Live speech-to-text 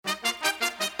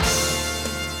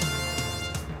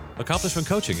Accomplishment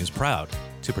Coaching is proud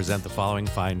to present the following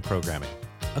fine programming.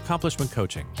 Accomplishment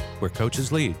Coaching, where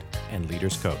coaches lead and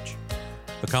leaders coach.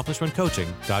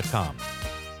 AccomplishmentCoaching.com.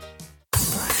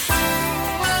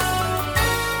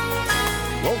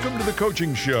 Welcome to the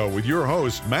Coaching Show with your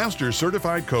host, Master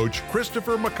Certified Coach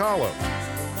Christopher McAuliffe.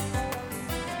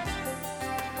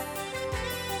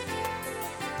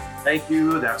 Thank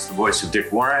you. That's the voice of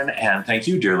Dick Warren. And thank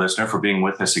you, dear listener, for being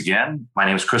with us again. My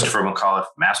name is Christopher McAuliffe,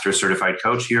 Master Certified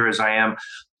Coach, here as I am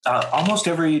almost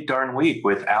every darn week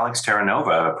with Alex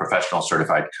Terranova, a professional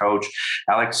certified coach.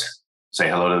 Alex, say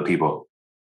hello to the people.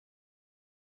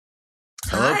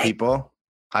 Hello, people.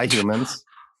 Hi, humans.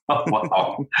 Oh,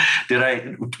 wow.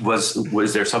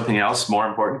 Was there something else more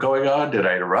important going on? Did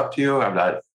I interrupt you? I'm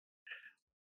not.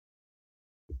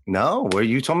 No, where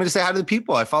you told me to say hi to the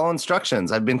people. I follow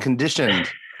instructions. I've been conditioned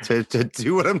to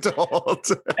do what I'm told.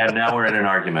 And now we're in an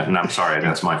argument, and I'm sorry,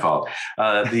 that's my fault.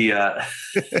 It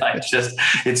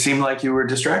seemed like you were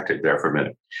distracted there for a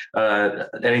minute.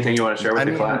 Anything you want to share with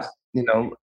the class?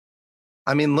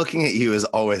 Looking at you is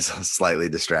always slightly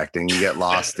distracting. You get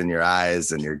lost in your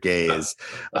eyes and your gaze.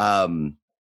 What do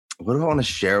I want to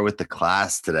share with the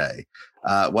class today?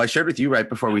 Well, I shared with you right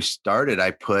before we started. I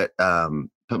put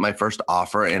my first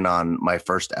offer in on my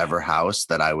first ever house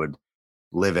that I would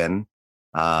live in,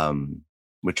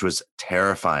 which was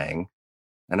terrifying.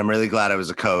 And I'm really glad I was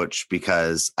a coach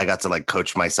because I got to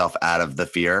coach myself out of the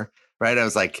fear, right? I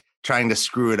was trying to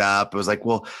screw it up. It was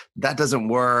well, that doesn't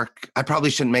work. I probably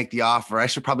shouldn't make the offer. I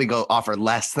should probably go offer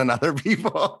less than other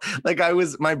people.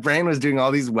 My brain was doing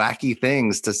all these wacky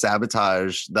things to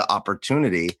sabotage the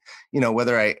opportunity,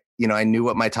 whether I knew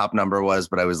what my top number was,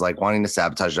 but I was wanting to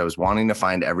sabotage it. I was wanting to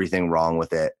find everything wrong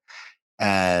with it.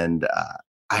 And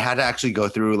I had to actually go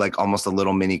through almost a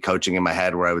little mini coaching in my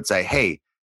head where I would say, hey,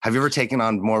 have you ever taken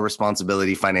on more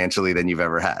responsibility financially than you've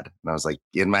ever had? And I was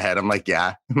in my head, I'm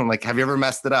yeah. And I'm have you ever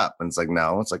messed it up? And it's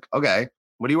no. It's okay.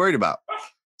 What are you worried about?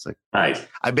 It's nice.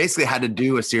 I basically had to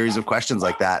do a series of questions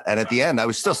like that. And at the end, I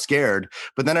was still scared.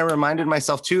 But then I reminded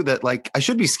myself too that I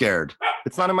should be scared.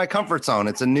 It's not in my comfort zone.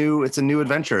 It's a new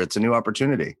adventure. It's a new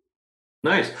opportunity.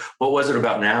 Nice. What was it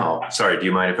about now? Sorry, do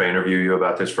you mind if I interview you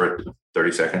about this for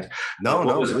 30 seconds? No,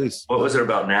 please. What was it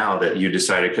about now that you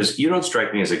decided? Because you don't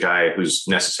strike me as a guy who's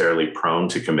necessarily prone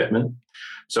to commitment.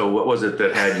 So what was it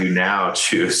that had you now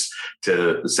choose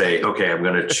to say, okay, I'm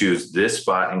going to choose this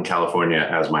spot in California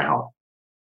as my home?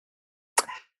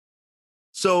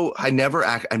 So I've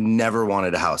never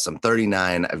wanted a house. I'm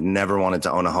 39. I've never wanted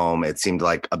to own a home. It seemed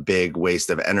like a big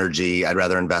waste of energy. I'd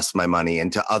rather invest my money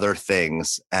into other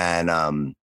things.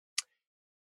 And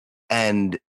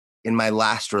in my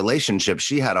last relationship,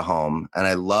 she had a home and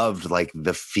I loved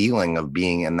the feeling of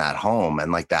being in that home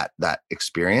and that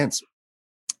experience.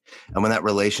 And when that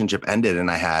relationship ended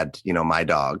and I had, my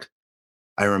dog,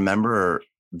 I remember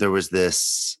there was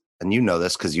this, and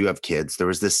this because you have kids, there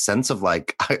was this sense of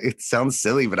it sounds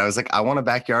silly, but I was I want a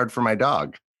backyard for my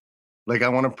dog. I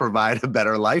want to provide a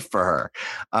better life for her.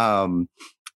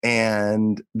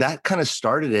 And that kind of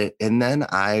started it. And then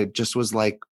I just was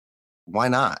why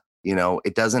not?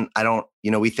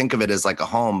 We think of it as a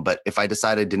home, but if I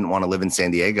decided I didn't want to live in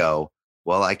San Diego,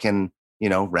 well, I can,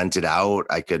 rent it out.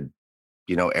 I could,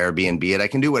 Airbnb it. I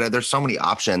can do whatever. There's so many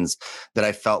options that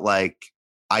I felt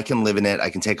I can live in it. I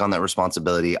can take on that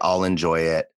responsibility. I'll enjoy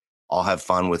it. I'll have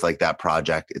fun with that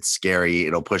project. It's scary.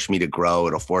 It'll push me to grow.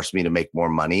 It'll force me to make more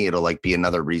money. It'll be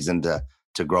another reason to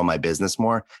grow my business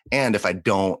more. And if I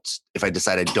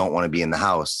decide I don't want to be in the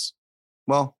house,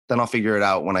 well, then I'll figure it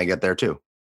out when I get there too.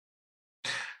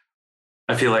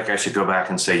 I feel like I should go back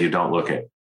and say you don't look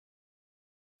it.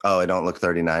 Oh, I don't look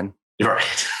 39. You're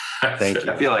right. Thank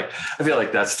you. I feel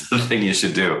like that's the thing you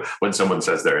should do when someone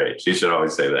says their age. You should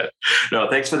always say that. No,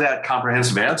 thanks for that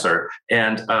comprehensive answer.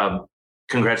 And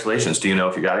congratulations. Do you know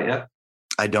if you got it yet?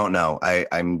 I don't know.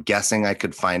 I'm guessing I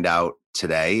could find out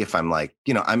today if I'm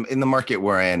I'm in the market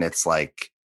we're in. It's I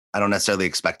don't necessarily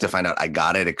expect to find out I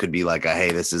got it. It could be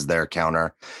hey, this is their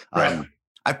counter. Right.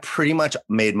 I pretty much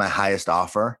made my highest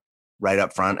offer right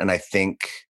up front. And I think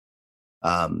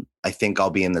I'll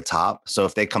be in the top. So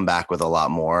if they come back with a lot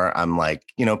more, I'm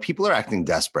people are acting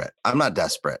desperate. I'm not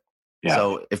desperate. Yeah.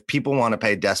 So if people want to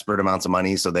pay desperate amounts of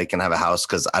money so they can have a house,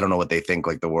 because I don't know what they think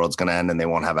the world's going to end and they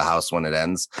won't have a house when it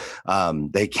ends,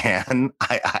 they can.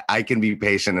 I can be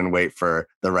patient and wait for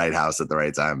the right house at the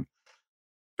right time.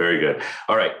 Very good.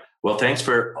 All right. Well, thanks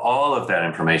for all of that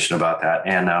information about that.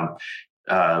 And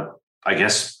I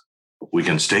guess we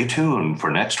can stay tuned for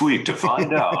next week to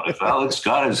find out if Alex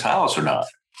got his house or not.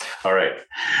 All right.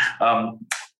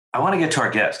 I want to get to our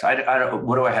guest.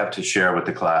 What do I have to share with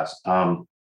the class?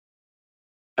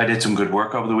 I did some good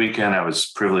work over the weekend. I was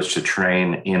privileged to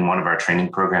train in one of our training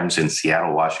programs in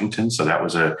Seattle, Washington. So that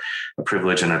was a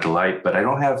privilege and a delight. But I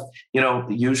don't have,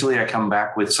 usually I come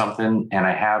back with something and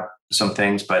I have some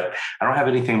things, but I don't have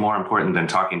anything more important than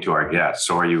talking to our guests.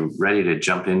 So are you ready to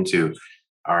jump into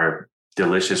our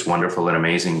delicious, wonderful, and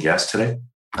amazing guest today?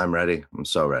 I'm ready. I'm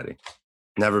so ready.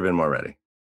 Never been more ready.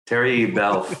 Terry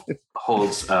Belf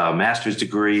holds a master's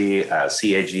degree,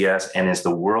 CAGS, and is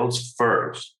the world's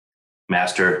first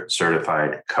master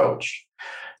certified coach.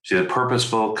 She's a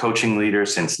purposeful coaching leader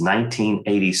since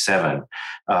 1987.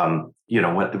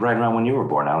 Right around when you were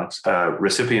born, Alex,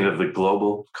 recipient of the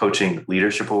Global Coaching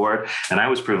Leadership Award. And I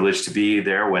was privileged to be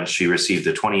there when she received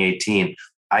the 2018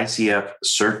 ICF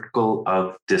Circle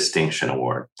of Distinction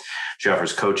Award. She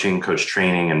offers coaching, coach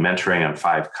training, and mentoring on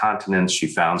 5 continents. She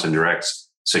founds and directs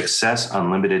Success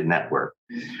Unlimited Network.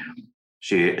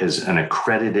 She is an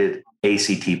accredited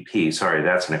ACTP. Sorry,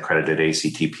 that's an accredited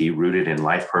ACTP rooted in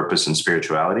life purpose and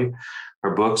spirituality.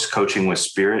 Her books, Coaching with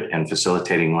Spirit and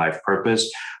Facilitating Life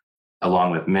Purpose,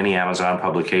 along with many Amazon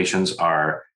publications,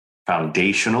 are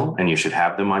foundational, and you should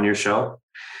have them on your shelf.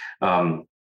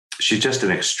 She's just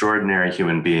an extraordinary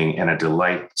human being and a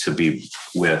delight to be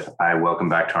with. I welcome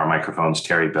back to our microphones,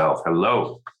 Terry Belf.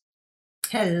 Hello.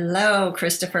 Hello,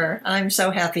 Christopher. I'm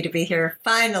so happy to be here.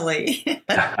 Finally.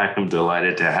 I am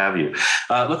delighted to have you.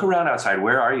 Look around outside.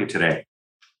 Where are you today?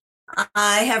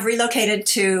 I have relocated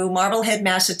to Marblehead,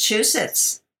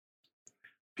 Massachusetts.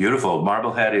 Beautiful.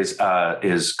 Marblehead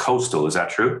is coastal. Is that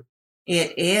true?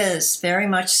 It is, very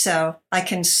much so. I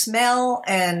can smell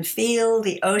and feel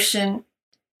the ocean,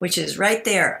 which is right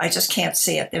there. I just can't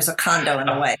see it. There's a condo in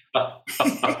the way.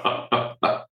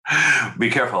 Be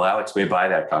careful. Alex may buy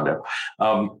that condo.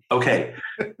 Okay.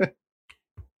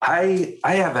 I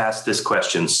have asked this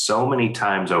question so many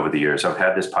times over the years. I've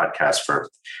had this podcast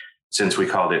since we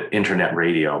called it Internet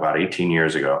Radio about 18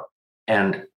 years ago.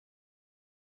 And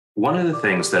one of the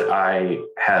things that I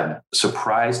had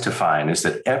surprised to find is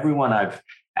that everyone I've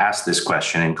asked this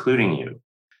question, including you,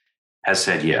 has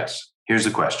said yes. Here's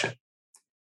the question.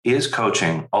 Is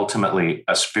coaching ultimately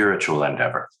a spiritual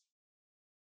endeavor?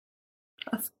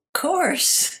 Of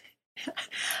course.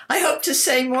 I hope to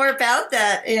say more about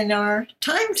that in our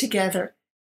time together.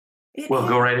 Well,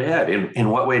 go right ahead. In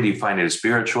what way do you find it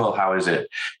spiritual? How is it?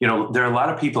 There are a lot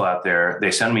of people out there,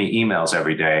 they send me emails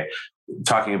every day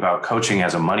talking about coaching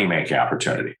as a money-making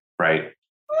opportunity, right?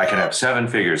 I can have 7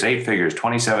 figures, 8 figures,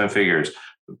 27 figures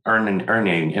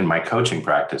earning in my coaching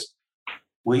practice.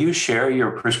 Will you share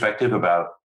your perspective about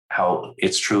how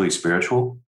it's truly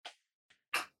spiritual?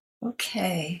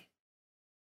 Okay.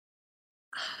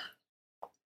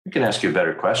 I can ask you a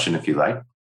better question if you like.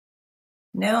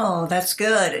 No, that's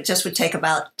good. It just would take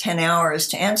about 10 hours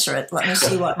to answer it. Let me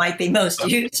see what might be most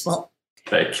useful.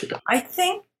 Thank you. I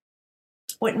think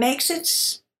what makes it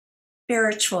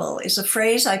spiritual is a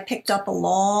phrase I picked up a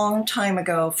long time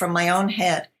ago from my own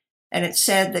head. And it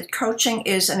said that coaching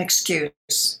is an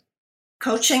excuse.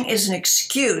 Coaching is an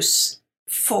excuse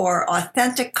for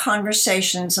authentic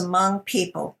conversations among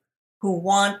people who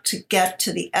want to get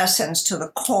to the essence, to the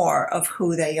core of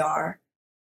who they are.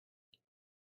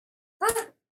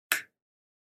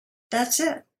 That's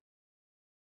it.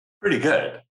 Pretty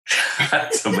good.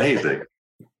 That's amazing.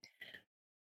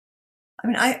 I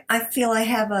mean, I feel I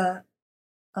have a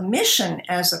mission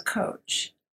as a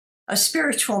coach, a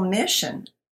spiritual mission.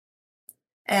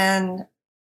 And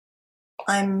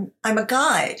I'm a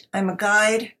guide. I'm a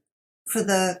guide for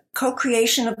the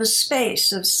co-creation of a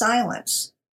space of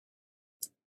silence,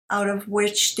 out of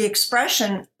which the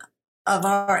expression of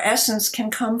our essence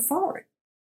can come forward.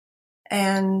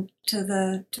 And to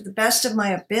the best of my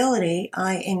ability,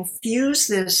 I infuse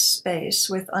this space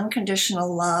with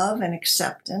unconditional love and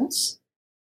acceptance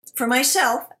for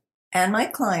myself and my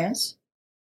clients,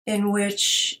 in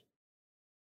which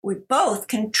we both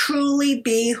can truly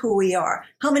be who we are.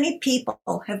 How many people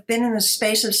have been in the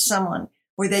space of someone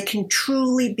where they can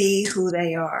truly be who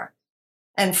they are?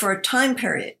 And for a time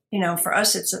period, for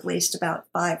us, it's at least about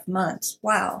 5 months.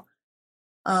 Wow.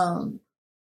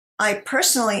 I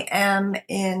personally am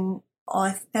in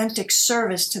authentic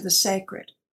service to the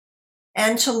sacred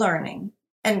and to learning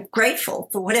and grateful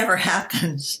for whatever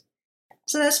happens.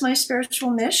 So that's my spiritual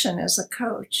mission as a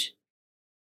coach.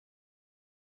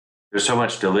 There's so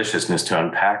much deliciousness to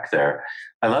unpack there.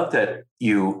 I love that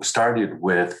you started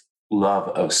with love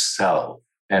of self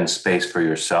and space for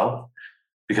yourself,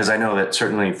 because I know that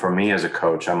certainly for me as a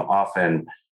coach, I'm often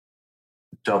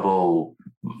double,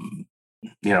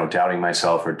 doubting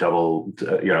myself or double,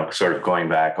 sort of going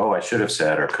back, oh, I should have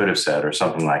said or could have said or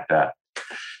something like that.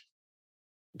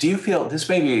 do you feel, this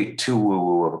may be too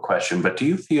woo-woo of a question, but do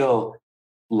you feel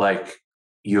like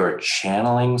you're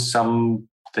channeling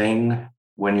something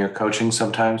when you're coaching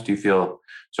sometimes? Do you feel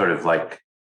sort of like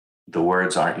the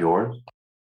words aren't yours?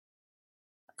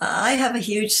 I have a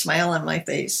huge smile on my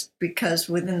face because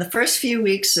within the first few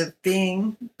weeks of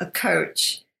being a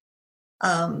coach,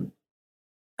 I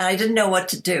didn't know what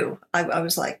to do. I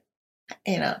was like,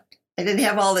 I didn't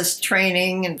have all this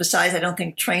training. And besides, I don't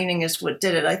think training is what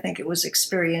did it. I think it was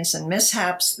experience and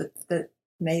mishaps that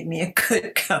made me a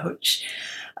good coach.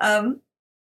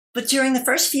 But during the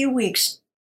first few weeks,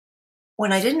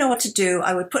 when I didn't know what to do,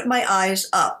 I would put my eyes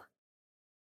up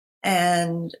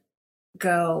and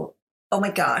go, oh my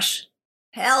gosh,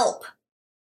 help.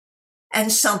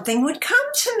 And something would come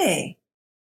to me.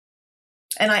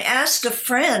 And I asked a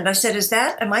friend, I said,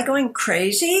 am I going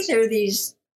crazy? There are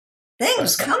these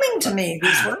things coming to me,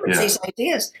 these words, these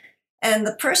ideas. And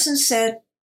the person said,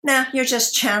 nah, you're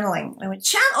just channeling. I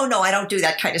went, oh no, I don't do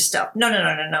that kind of stuff.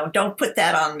 No. Don't put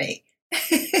that on me.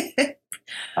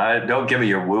 Don't give me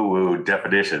your woo-woo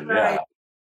definition. Right. Yeah.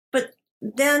 But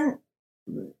then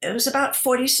it was about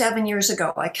 47 years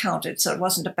ago, I counted. So it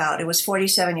was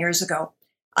 47 years ago.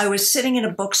 I was sitting in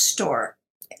a bookstore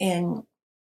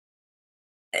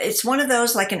it's one of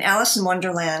those like an Alice in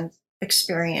Wonderland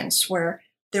experience where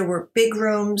there were big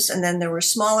rooms and then there were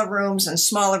smaller rooms. And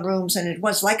it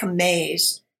was like a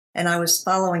maze. And I was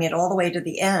following it all the way to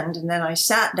the end. And then I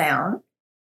sat down.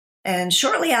 And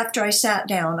shortly after I sat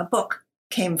down, a book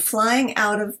came flying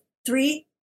out of 3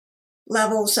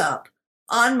 levels up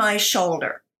on my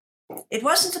shoulder. It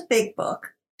wasn't a big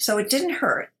book, so it didn't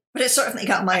hurt, but it certainly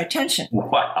got my attention.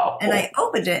 Wow. And I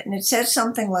opened it and it said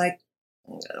something like,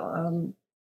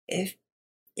 if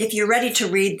you're ready to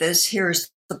read this,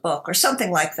 here's the book, or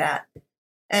something like that.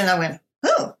 And I went,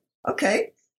 oh,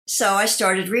 okay. So I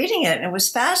started reading it and it was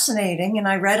fascinating. And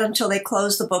I read until they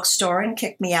closed the bookstore and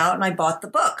kicked me out and I bought the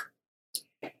book.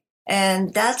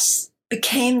 And that's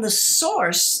became the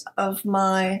source of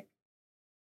my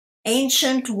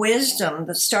ancient wisdom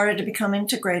that started to become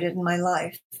integrated in my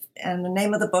life. And the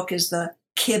name of the book is the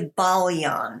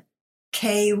Kybalion,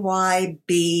 Kybalion,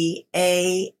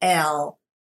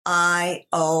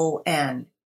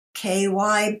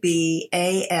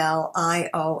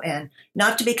 Kybalion,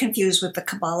 not to be confused with the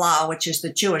Kabbalah, which is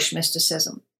the Jewish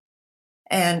mysticism.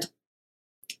 And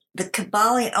the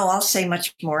Kybalion, I'll say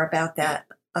much more about that.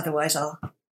 Otherwise, I'll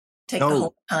take the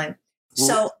whole time. Well,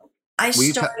 so I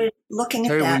started looking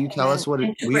at that. Will you tell us what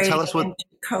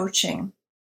coaching?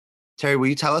 Terry, will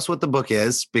you tell us what the book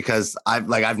is? Because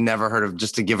I've never heard of,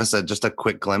 just to give us just a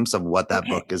quick glimpse of what that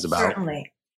book is about.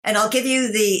 Certainly. And I'll give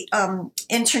you the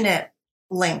internet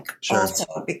link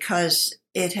also, because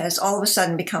it has all of a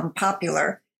sudden become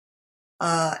popular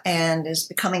and is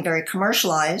becoming very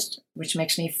commercialized, which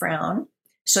makes me frown.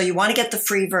 So you want to get the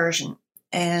free version.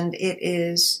 And it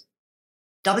is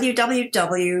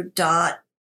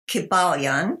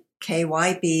www.kybalion,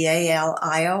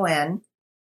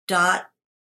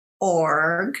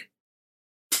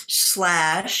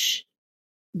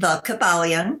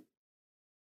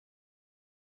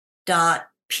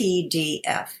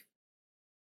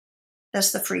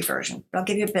 That's the free version. I'll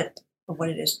give you a bit of what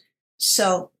it is.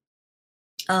 So,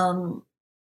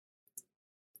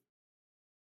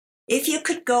 if you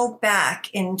could go back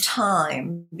in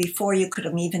time before you could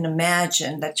even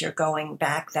imagine that you're going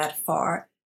back that far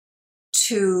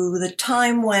to the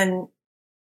time when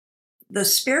the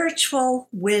spiritual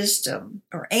wisdom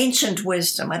or ancient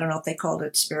wisdom, I don't know if they called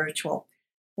it spiritual,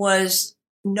 was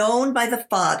known by the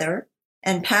Father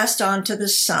and passed on to the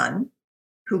Son,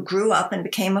 who grew up and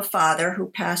became a father, who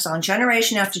passed on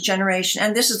generation after generation.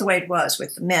 And this is the way it was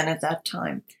with the men at that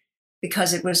time,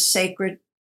 because it was sacred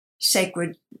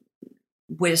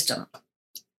wisdom.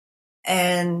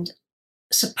 And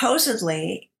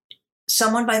supposedly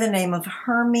someone by the name of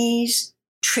Hermes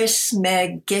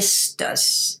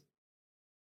Trismegistus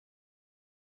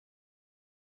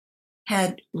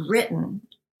had written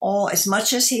as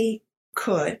much as he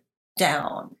could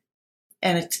down.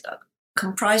 And it's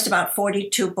comprised about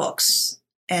 42 books,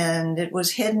 and it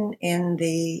was hidden in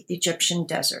the Egyptian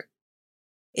desert.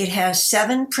 It has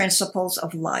 7 principles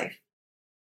of life.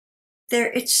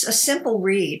 It's a simple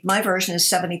read. My version is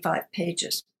 75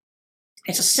 pages.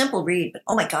 It's a simple read, but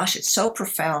oh my gosh, it's so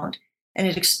profound. And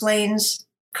it explains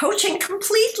coaching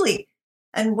completely.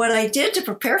 And what I did to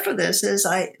prepare for this is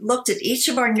I looked at each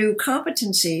of our new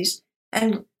competencies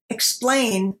and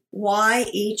explained why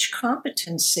each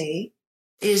competency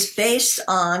is based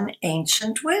on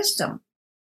ancient wisdom.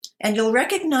 And you'll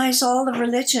recognize all the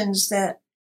religions that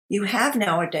you have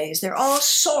nowadays. They're all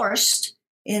sourced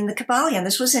in the Kybalion.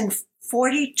 This was in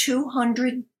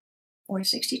 4200 or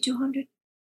 6200?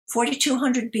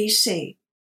 4200 BC.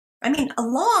 I mean, a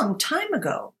long time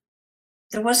ago.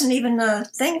 There wasn't even a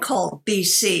thing called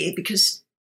BC because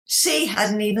C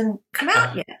hadn't even come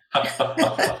out yet.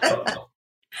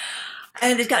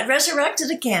 And it got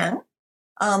resurrected again.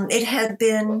 It had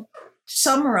been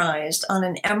summarized on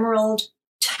an emerald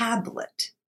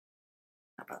tablet.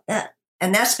 How about that?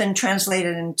 And that's been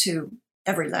translated into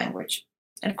every language.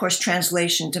 And of course,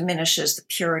 translation diminishes the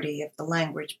purity of the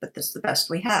language, but that's the best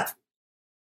we have.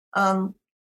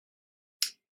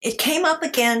 It came up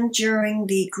again during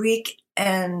the Greek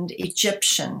and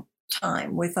Egyptian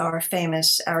time with our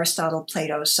famous Aristotle,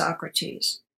 Plato,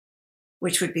 Socrates,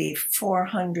 which would be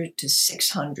 400 to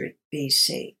 600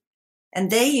 BC.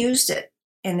 And they used it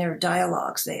in their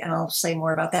dialogues. And I'll say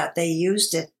more about that. They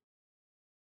used it.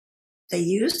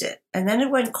 And then it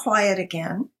went quiet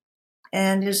again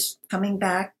and is coming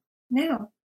back now.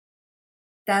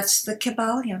 That's the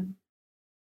Kybalion.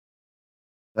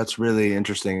 That's really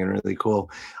interesting and really cool.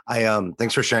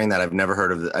 Thanks for sharing that. I've never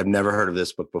heard of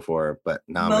this book before, but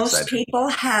now I'm excited. Most people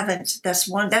haven't.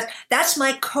 That's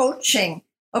my coaching.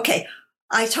 Okay,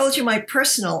 I told you my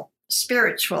personal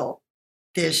spiritual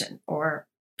vision or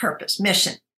purpose,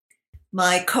 mission.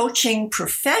 My coaching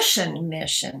profession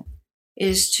mission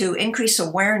is to increase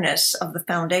awareness of the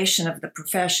foundation of the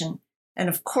profession. And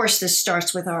of course, this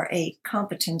starts with our 8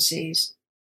 competencies.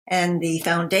 And the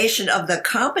foundation of the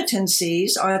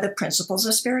competencies are the principles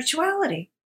of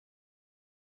spirituality.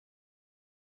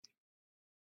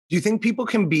 Do you think people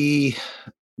can be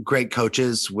great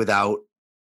coaches without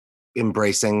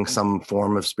embracing some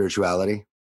form of spirituality?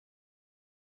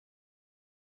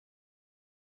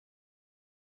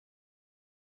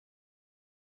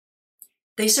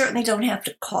 They certainly don't have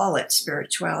to call it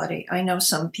spirituality. I know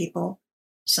some people,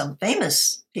 some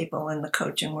famous people in the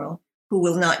coaching world, who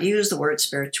will not use the word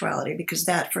spirituality because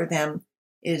that for them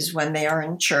is when they are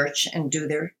in church and do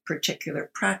their particular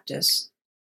practice.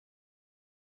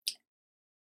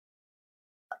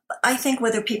 I think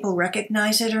whether people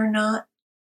recognize it or not,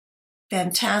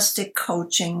 fantastic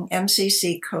coaching,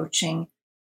 MCC coaching,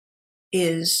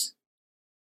 is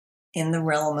in the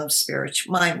realm of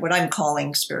what I'm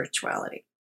calling spirituality.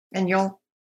 And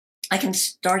I can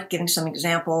start giving some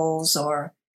examples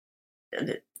or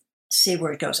see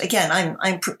where it goes. Again,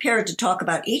 I'm prepared to talk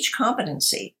about each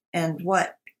competency and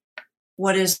what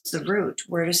is the root?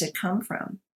 Where does it come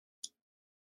from?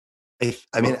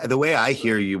 I mean, the way I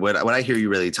hear you, what I hear you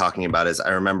really talking about is I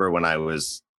remember when I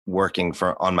was working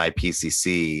on my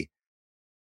PCC,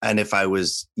 and if I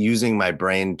was using my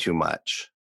brain too much,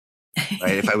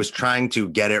 right? If I was trying to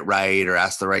get it right or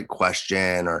ask the right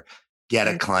question or get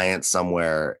a client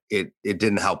somewhere, it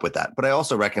didn't help with that. But I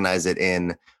also recognize it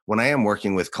when I am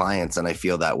working with clients and I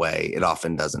feel that way, it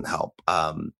often doesn't help.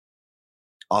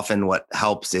 Often what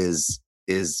helps is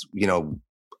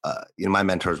my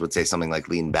mentors would say something like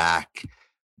lean back,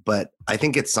 but I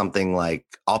think it's something like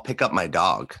I'll pick up my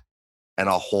dog and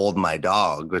I'll hold my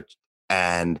dog,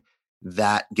 and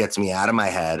that gets me out of my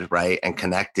head, right? And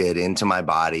connected into my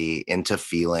body, into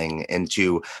feeling,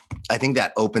 into, I think,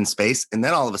 that open space. And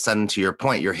then all of a sudden, to your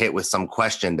point, you're hit with some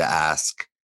question to ask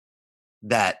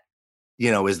that,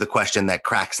 is the question that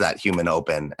cracks that human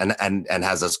open and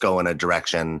has us go in a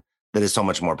direction that is so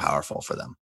much more powerful for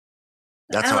them.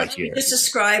 That's how I hear. You just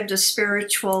described a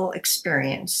spiritual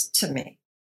experience to me.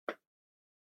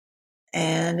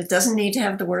 And it doesn't need to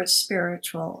have the word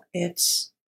spiritual.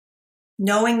 It's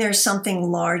knowing there's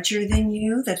something larger than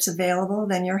you that's available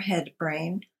than your head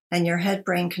brain, and your head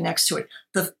brain connects to it.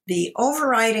 The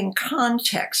overriding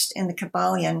context in the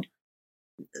Kybalion,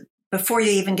 before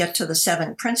you even get to the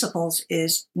 7 principles,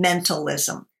 is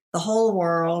mentalism. The whole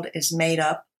world is made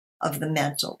up of the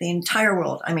mental, the entire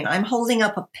world. I mean, I'm holding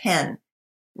up a pen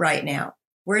right now.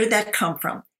 Where did that come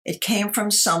from? It came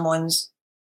from someone's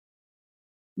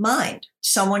mind.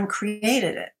 Someone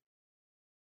created it.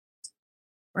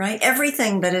 Right?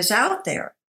 Everything that is out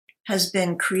there has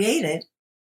been created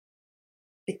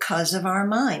because of our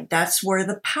mind. That's where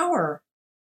the power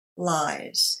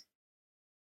lies.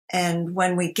 And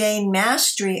when we gain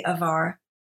mastery of our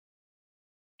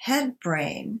head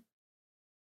brain,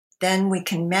 then we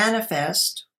can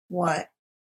manifest what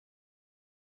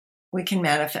we can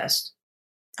manifest.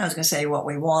 I was going to say what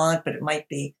we want, but it might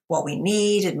be what we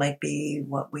need. It might be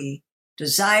what we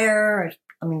desire.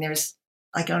 I mean,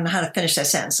 I don't know how to finish that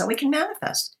sentence. So we can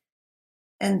manifest.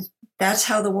 And that's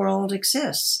how the world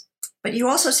exists. But you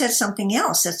also said something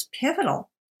else that's pivotal,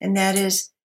 and that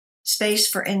is space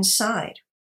for inside.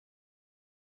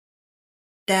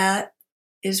 That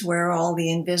is where all the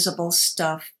invisible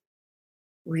stuff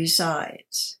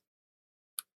resides.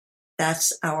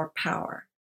 That's our power.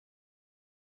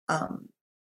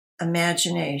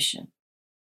 Imagination,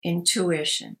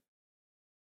 intuition,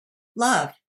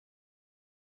 love,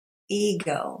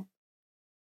 ego,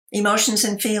 emotions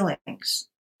and feelings.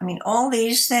 I mean, all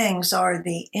these things are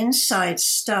the inside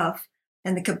stuff,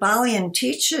 and the Kabbalion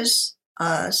teaches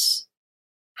us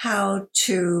how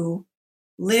to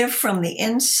live from the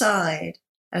inside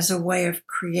as a way of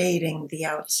creating the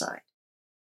outside.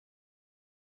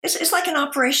 It's like an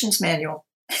operations manual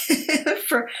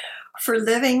for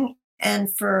living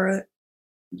and for,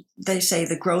 they say,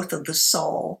 the growth of the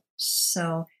soul.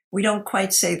 So we don't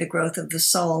quite say the growth of the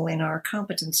soul in our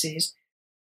competencies,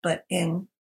 but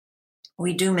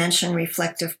we do mention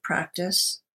reflective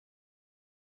practice,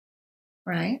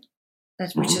 right?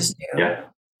 That which is new, Yeah.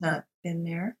 not been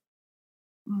there.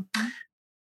 Mm-hmm.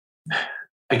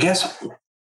 I guess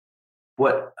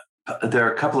there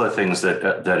are a couple of things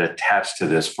that attach to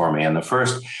this for me. And the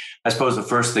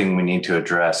first thing we need to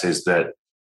address is that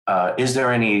is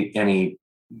there any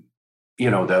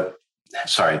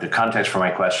the context for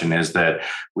my question is that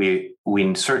we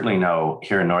certainly know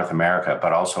here in North America,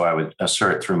 but also I would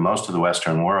assert through most of the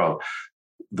Western world,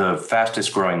 the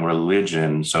fastest growing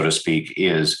religion, so to speak,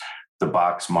 is the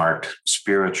box marked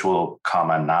spiritual,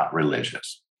 not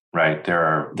religious, right?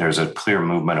 There's a clear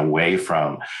movement away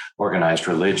from organized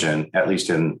religion, at least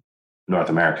in North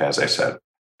America, as I said.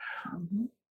 Mm-hmm.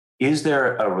 Is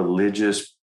there a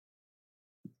religious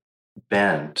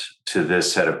bent to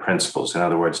this set of principles? In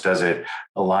other words, does it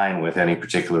align with any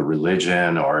particular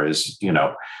religion, or is,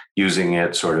 using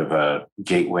it sort of a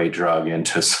gateway drug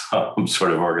into some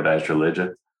sort of organized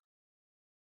religion?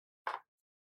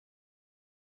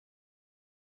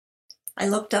 I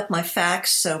looked up my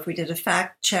facts, so if we did a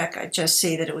fact check, I'd just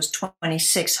see that it was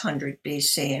 2600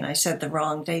 BC, and I said the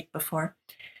wrong date before.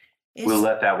 We'll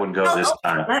let that one go this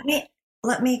time.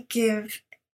 Let me give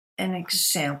an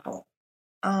example.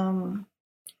 I'm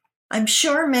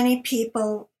sure many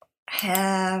people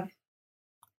have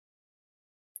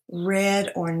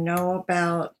read or know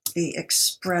about the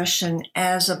expression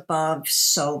 "as above,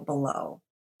 so below."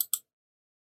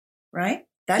 Right?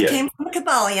 That came from the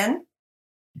Kabbalion.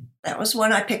 That was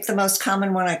one I picked, the most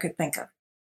common one I could think of.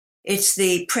 It's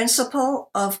the principle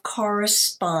of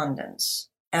correspondence.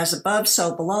 As above,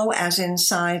 so below, as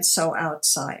inside, so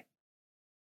outside.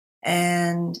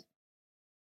 And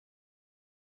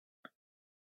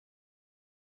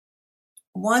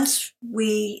once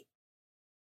a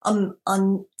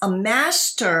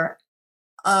master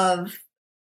of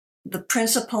the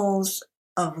principles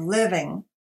of living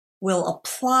will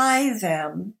apply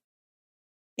them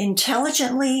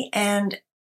intelligently and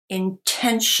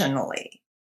intentionally,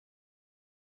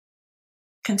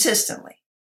 consistently.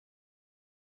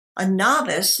 A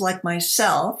novice like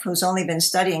myself, who's only been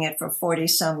studying it for 40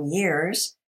 some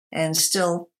years and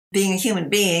still being a human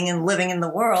being and living in the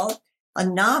world, a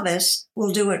novice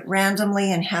will do it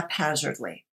randomly and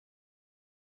haphazardly.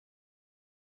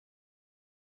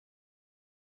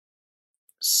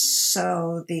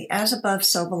 So the as above,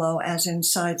 so below, as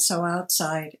inside, so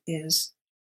outside is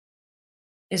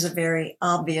a very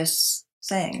obvious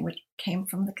thing, which came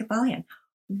from the Kabbalion.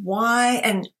 Why?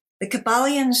 And the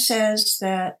Kabbalion says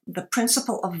that the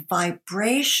principle of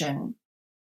vibration,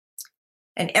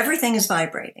 and everything is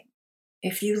vibrating.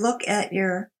 If you look at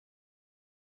your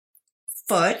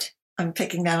foot, I'm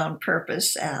picking that on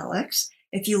purpose, Alex.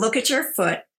 If you look at your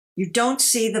foot, you don't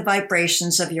see the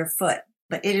vibrations of your foot,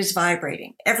 but it is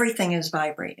vibrating. Everything is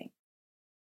vibrating.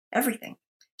 Everything.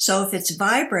 So if it's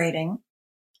vibrating,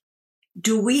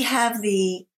 do we have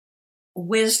the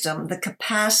wisdom, the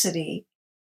capacity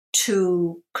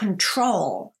to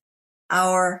control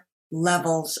our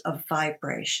levels of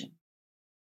vibration?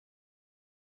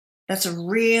 That's a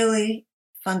really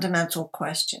fundamental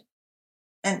question.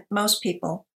 And most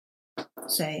people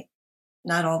say,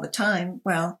 not all the time.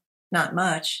 Well, not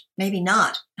much, maybe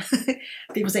not.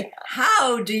 People say,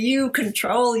 how do you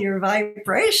control your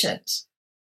vibrations?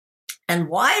 And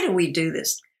why do we do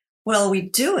this? Well, we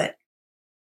do it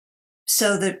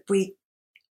so that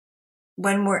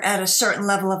when we're at a certain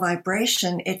level of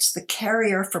vibration, it's the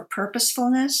carrier for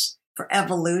purposefulness, for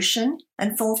evolution,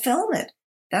 and fulfillment.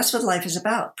 That's what life is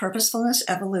about: purposefulness,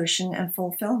 evolution, and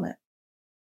fulfillment.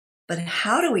 But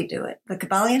how do we do it? The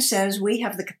Kabbalion says we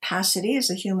have the capacity as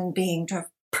a human being to have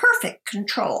perfect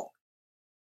control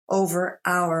over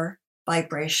our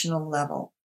vibrational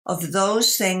level of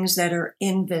those things that are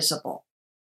invisible,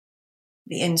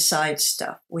 the inside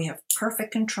stuff. We have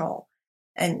perfect control.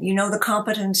 And the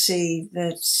competency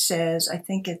that says, I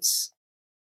think it's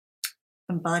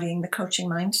embodying the coaching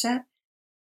mindset,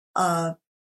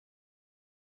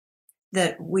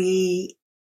 that we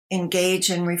engage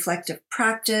in reflective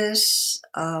practice.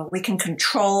 We can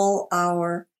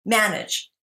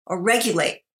manage or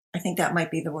regulate. I think that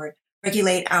might be the word.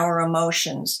 Regulate our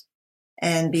emotions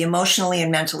and be emotionally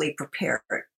and mentally prepared,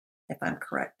 if I'm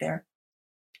correct there.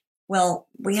 Well,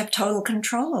 we have total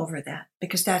control over that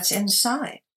because that's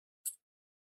inside.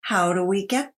 How do we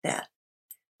get that?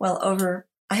 Well,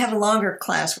 I have a longer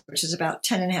class, which is about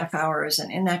 10 and a half hours.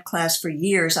 And in that class for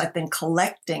years, I've been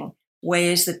collecting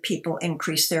ways that people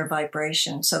increase their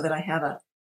vibration so that I have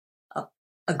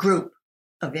a group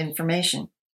of information.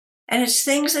 And it's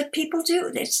things that people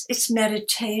do. It's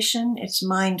meditation. It's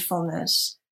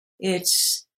mindfulness.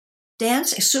 It's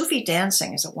dancing. Sufi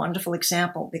dancing is a wonderful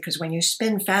example because when you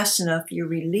spin fast enough, you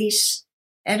release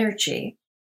energy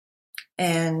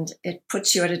and it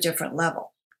puts you at a different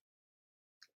level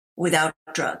without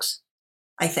drugs,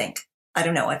 I think. I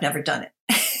don't know. I've never done it.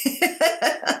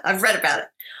 I've read about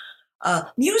it.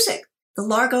 Music, the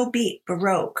Largo beat,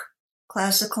 Baroque,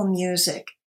 classical music,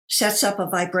 sets up a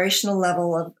vibrational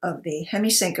level of the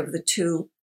hemisync of the two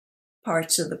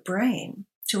parts of the brain,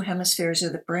 two hemispheres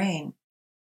of the brain.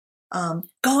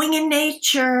 Going in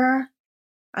nature.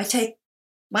 I take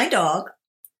my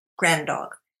grand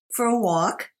dog, for a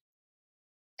walk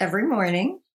every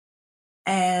morning.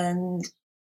 And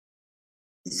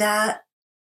that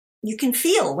you can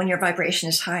feel when your vibration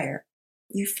is higher.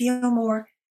 You feel more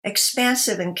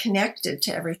expansive and connected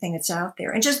to everything that's out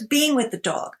there. And just being with the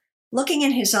dog, looking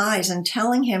in his eyes and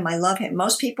telling him I love him.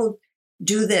 Most people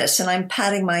do this and I'm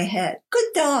patting my head.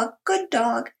 Good dog, good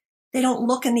dog. They don't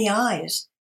look in the eyes.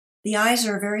 The eyes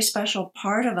are a very special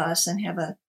part of us and have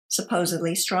a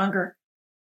supposedly stronger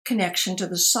connection to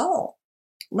the soul.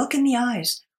 Look in the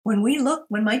eyes. When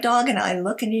my dog and I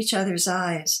look in each other's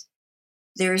eyes,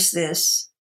 there's this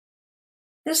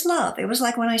love. It was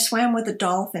like when I swam with a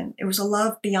dolphin. It was a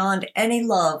love beyond any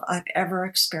love I've ever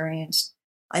experienced.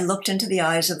 I looked into the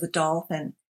eyes of the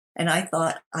dolphin and I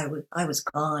thought I was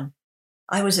gone.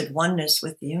 I was at oneness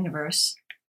with the universe.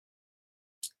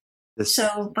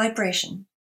 So vibration,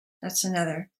 that's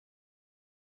another.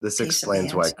 This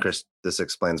explains why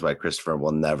Christopher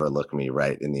will never look me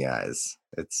right in the eyes.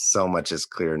 It's so much is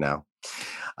clear now.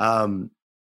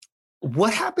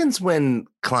 What happens when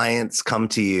clients come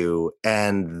to you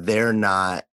and they're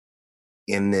not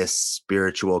in this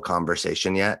spiritual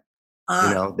conversation yet?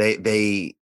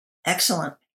 They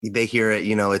excellent. They hear it,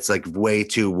 it's like way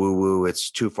too woo-woo. It's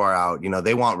too far out.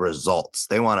 They want results.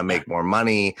 They want to make more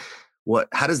money.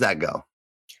 How does that go?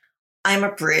 I'm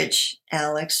a bridge,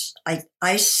 Alex.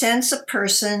 I sense a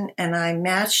person and I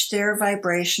match their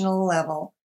vibrational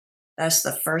level. That's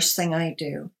the first thing I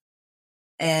do.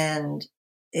 And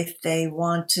if they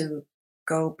want to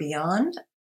go beyond,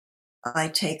 I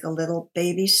take a little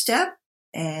baby step,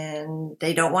 and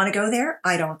they don't want to go there,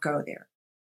 I don't go there.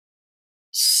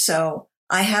 So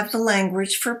I have the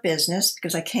language for business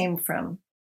because I came from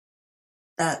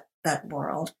that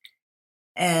world.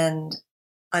 And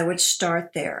I would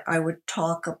start there. I would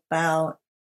talk about,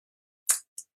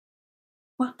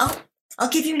 well, I'll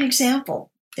give you an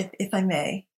example, if I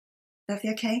may. That be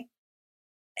okay?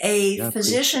 A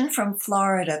physician from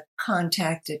Florida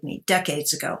contacted me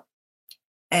decades ago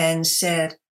and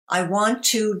said, I want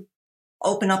to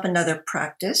open up another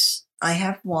practice. I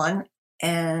have one,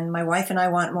 and my wife and I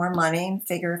want more money and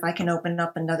figure if I can open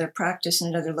up another practice in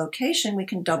another location, we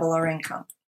can double our income.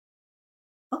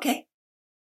 Okay.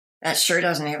 That sure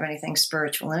doesn't have anything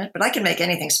spiritual in it, but I can make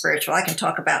anything spiritual. I can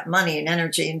talk about money and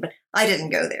energy, but I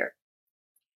didn't go there.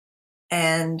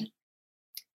 And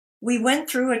we went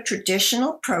through a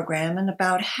traditional program, and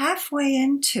about halfway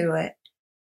into it,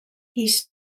 he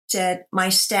said, my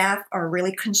staff are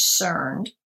really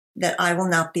concerned that I will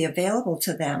not be available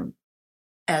to them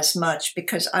as much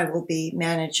because I will be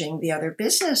managing the other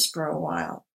business for a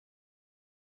while.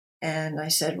 And I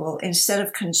said, well, instead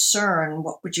of concern,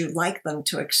 what would you like them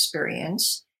to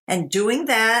experience? And doing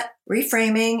that,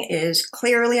 reframing is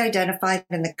clearly identified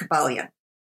in the Kabbalion.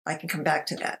 I can come back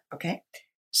to that, okay?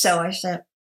 So I said,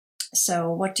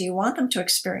 so what do you want them to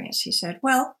experience? He said,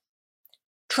 well,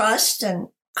 trust and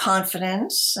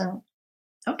confidence. And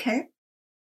okay.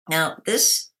 Now,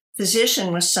 this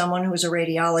physician was someone who was a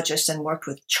radiologist and worked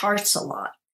with charts a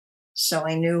lot. So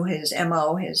I knew his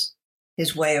MO,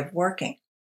 his way of working.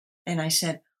 And I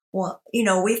said, well,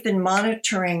 we've been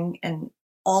monitoring and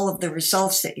all of the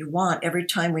results that you want every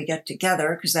time we get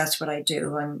together, because that's what I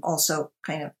do. I'm also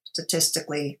kind of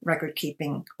statistically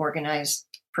record-keeping, organized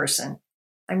person.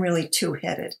 I'm really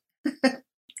two-headed.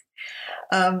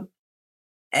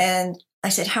 And I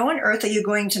said, how on earth are you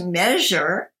going to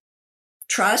measure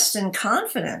trust and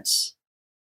confidence?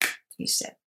 He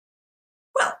said,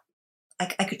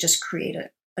 I could just create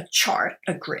a chart,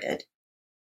 a grid,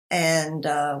 and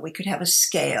we could have a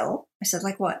scale. I said,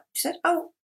 like what? He said,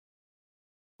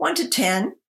 1 to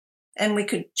 10, and we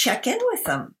could check in with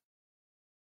them.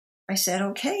 I said,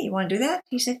 okay, you want to do that?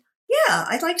 He said, yeah,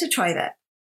 I'd like to try that.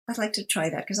 I'd like to try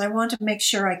that because I want to make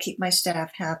sure I keep my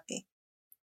staff happy.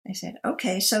 I said,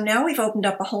 okay, so now we've opened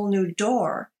up a whole new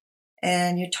door,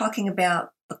 and you're talking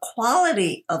about the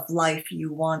quality of life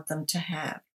you want them to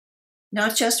have,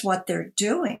 not just what they're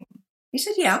doing. He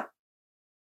said, yeah.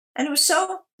 And it was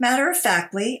so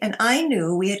matter-of-factly, and I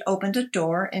knew we had opened a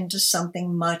door into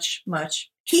something much,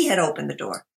 much, he had opened the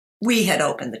door. We had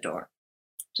opened the door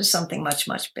to something much,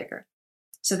 much bigger.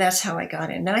 So that's how I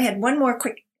got in. Then I had one more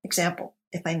quick example,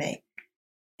 if I may.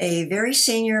 A very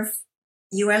senior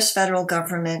U.S. federal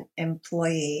government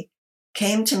employee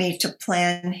came to me to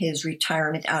plan his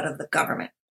retirement out of the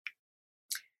government.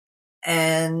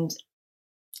 And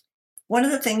one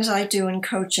of the things I do in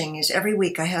coaching is every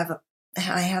week I have a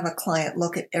client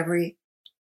look at every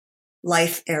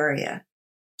life area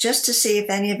just to see if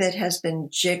any of it has been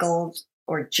jiggled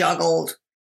or juggled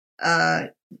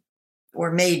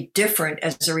or made different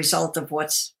as a result of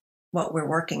what we're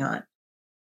working on.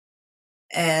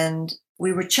 And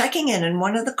we were checking in, and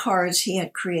one of the cards he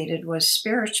had created was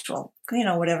spiritual,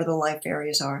 whatever the life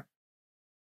areas are.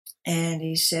 And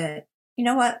he said, you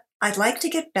know what? I'd like to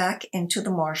get back into the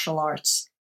martial arts.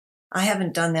 I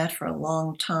haven't done that for a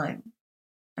long time.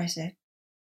 I said,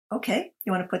 okay,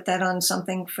 you want to put that on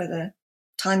something for the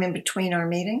time in between our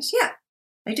meetings? Yeah,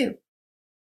 I do.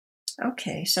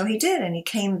 Okay, so he did, and he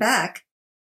came back.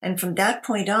 And from that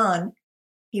point on,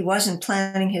 he wasn't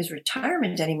planning his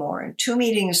retirement anymore. And 2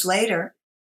 meetings later,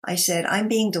 I said, I'm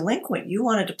being delinquent. You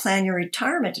wanted to plan your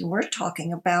retirement, and we're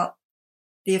talking about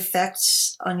the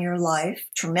effects on your life,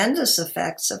 tremendous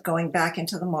effects of going back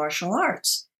into the martial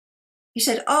arts. He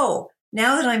said, oh,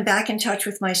 now that I'm back in touch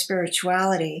with my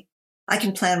spirituality, I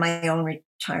can plan my own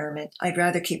retirement. I'd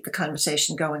rather keep the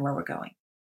conversation going where we're going.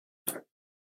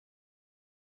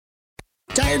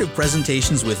 Tired of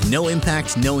presentations with no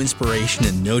impact, no inspiration,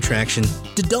 and no traction?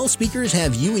 Do dull speakers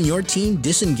have you and your team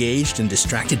disengaged and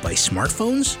distracted by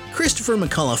smartphones? Christopher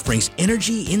McAuliffe brings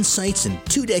energy, insights, and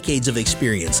 2 decades of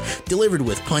experience delivered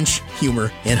with punch,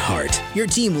 humor, and heart. Your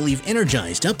team will leave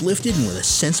energized, uplifted, and with a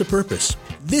sense of purpose.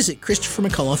 Visit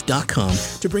ChristopherMcAuliffe.com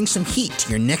to bring some heat to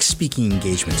your next speaking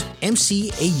engagement.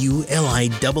 McAuliffe.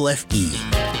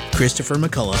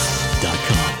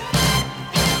 ChristopherMcAuliffe.com.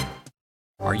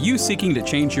 Are you seeking to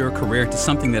change your career to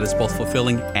something that is both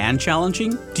fulfilling and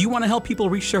challenging? Do you want to help people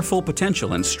reach their full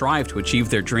potential and strive to achieve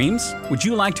their dreams? Would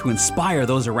you like to inspire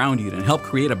those around you and help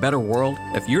create a better world?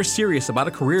 If you're serious about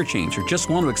a career change or just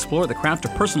want to explore the craft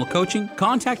of personal coaching,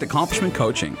 contact Accomplishment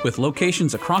Coaching. With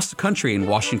locations across the country in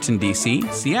Washington, D.C.,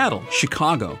 Seattle,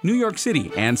 Chicago, New York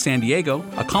City, and San Diego,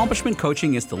 Accomplishment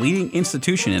Coaching is the leading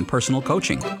institution in personal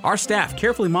coaching. Our staff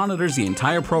carefully monitors the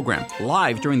entire program,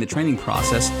 live during the training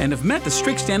process, and have met the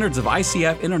strict standards of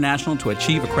ICF International to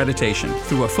achieve accreditation.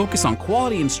 Through a focus on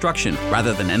quality instruction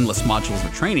rather than endless modules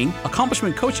of training,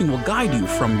 Accomplishment Coaching will guide you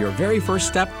from your very first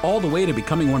step all the way to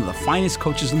becoming one of the finest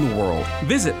coaches in the world.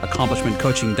 Visit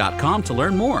AccomplishmentCoaching.com to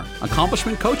learn more.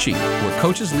 Accomplishment Coaching, where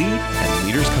coaches lead and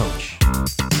leaders coach.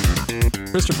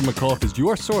 Christopher McAuliffe is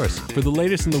your source for the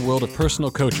latest in the world of personal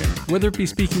coaching. Whether it be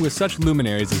speaking with such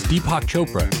luminaries as Deepak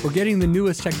Chopra or getting the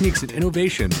newest techniques and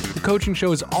innovation, the Coaching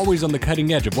Show is always on the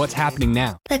cutting edge of what's happening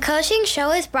now. The Coaching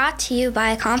Show is brought to you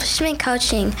by Accomplishment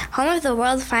Coaching, home of the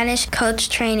world's finest coach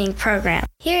training program.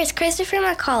 Here is Christopher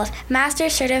McAuliffe, Master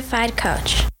Certified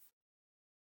Coach.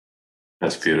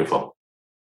 That's beautiful.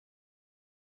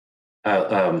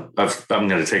 I'm going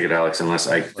to take it, Alex, unless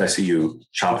I see you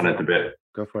chomping at the bit.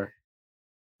 Go for it.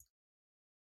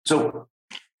 So,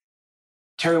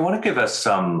 Terry, I want to give us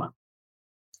some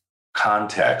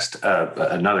context,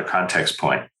 another context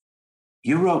point.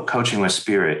 You wrote Coaching with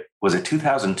Spirit. Was it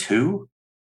 2002?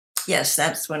 Yes,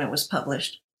 that's when it was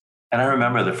published. And I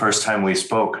remember the first time we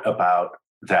spoke about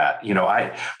that.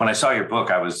 When I saw your book,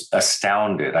 I was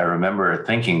astounded. I remember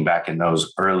thinking back in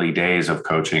those early days of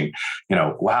coaching,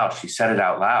 wow, she said it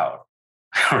out loud.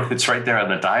 It's right there on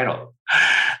the title.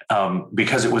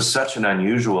 Because it was such an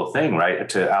unusual thing, right?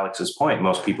 To Alex's point,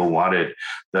 most people wanted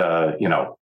the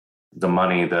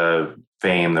money, the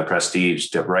fame, the prestige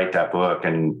to write that book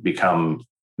and become,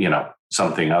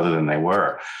 something other than they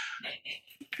were.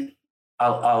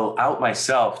 I'll out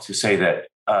myself to say that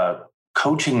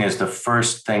coaching is the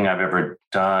first thing I've ever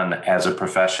done as a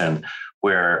profession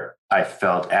where I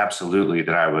felt absolutely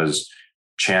that I was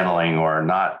channeling or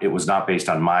not. It was not based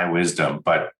on my wisdom,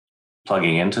 but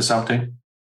plugging into something.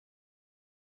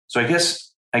 So I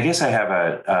guess I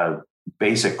have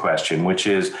basic question, which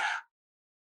is,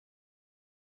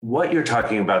 what you're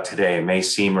talking about today may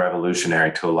seem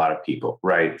revolutionary to a lot of people,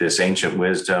 right? This ancient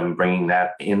wisdom, bringing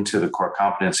that into the core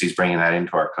competencies, bringing that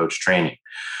into our coach training.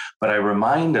 But I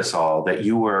remind us all that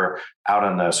you were out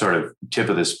on the sort of tip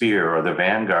of the spear or the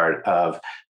vanguard of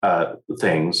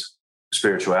things,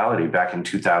 spirituality, back in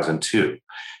 2002.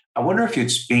 I wonder if you'd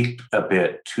speak a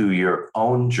bit to your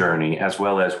own journey, as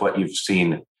well as what you've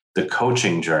seen the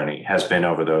coaching journey has been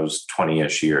over those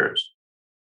 20-ish years.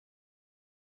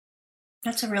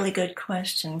 That's a really good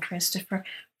question, Christopher.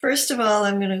 First of all,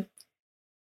 I'm going to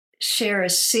share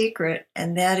a secret,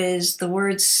 and that is the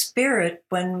word spirit,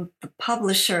 when the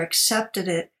publisher accepted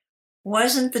it,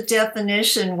 wasn't the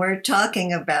definition we're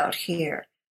talking about here.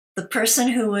 The person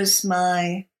who was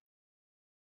I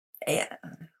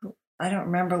don't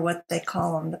remember what they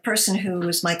call him, the person who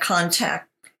was my contact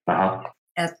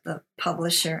at the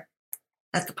publisher,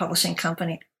 at the publishing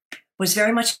company, was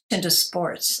very much into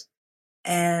sports.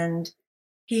 And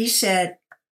he said,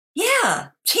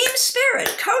 yeah, team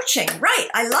spirit, coaching, right,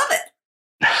 I love it.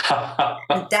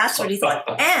 And that's what he thought.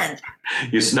 And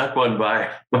you snuck one by.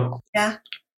 Yeah.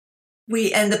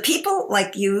 And the people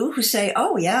like you who say,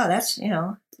 oh yeah, that's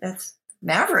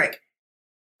maverick.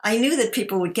 I knew that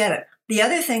people would get it. The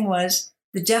other thing was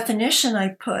the definition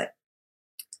I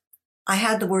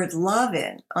had the word love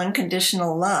in,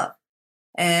 unconditional love.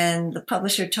 And the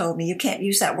publisher told me, you can't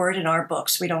use that word in our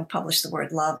books. We don't publish the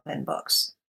word love in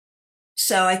books.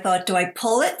 So I thought, do I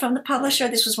pull it from the publisher?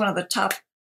 This was one of the top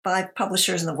 5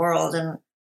 publishers in the world. And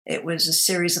it was a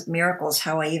series of miracles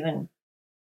how I even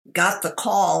got the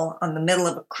call on the middle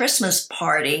of a Christmas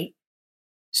party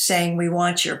saying, we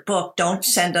want your book. Don't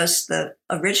send us the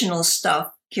original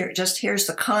stuff. Here's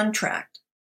the contract.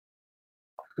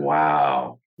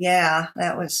 Wow. Yeah,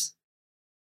 I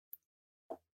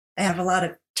have a lot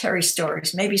of Terry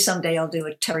stories. Maybe someday I'll do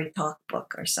a Terry Talk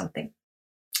book or something.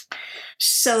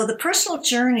 So the personal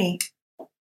journey,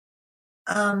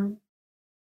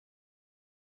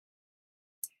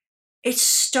 it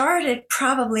started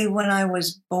probably when I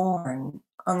was born,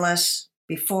 unless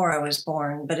before I was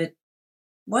born, but it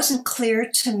wasn't clear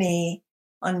to me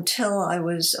until I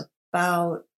was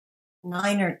about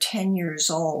 9 or 10 years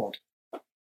old.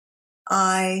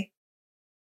 I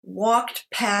walked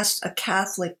past a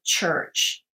Catholic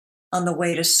church on the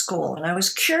way to school, and I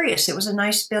was curious. It was a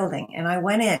nice building, and I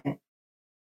went in,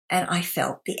 and I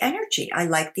felt the energy. I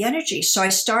liked the energy. So I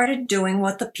started doing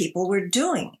what the people were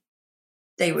doing.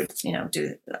 They would,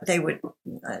 genuflex,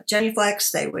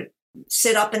 they would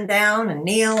sit up and down and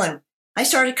kneel, and I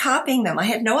started copying them. I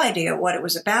had no idea what it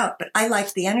was about, but I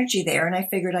liked the energy there, and I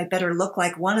figured I better look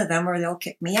like one of them or they'll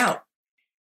kick me out.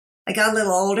 I got a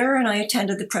little older, and I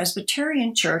attended the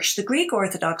Presbyterian Church, the Greek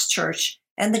Orthodox Church,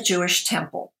 and the Jewish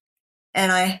Temple.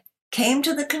 And I came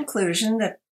to the conclusion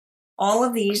that all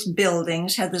of these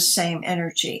buildings had the same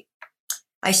energy.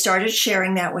 I started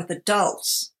sharing that with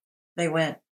adults. They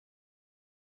went,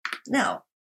 no,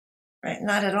 right?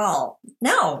 Not at all.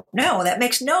 No, that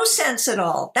makes no sense at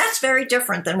all. That's very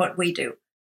different than what we do.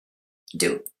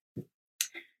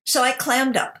 So I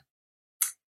clammed up.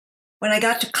 When I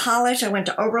got to college, I went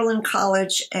to Oberlin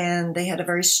College, and they had a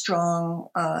very strong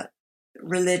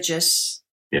religious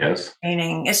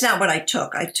training. It's not what I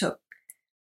took.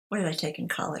 What did I take in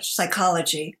college?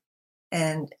 Psychology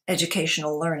and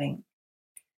educational learning.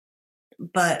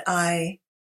 But I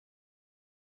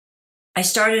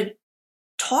started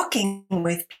talking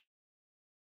with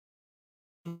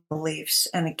beliefs.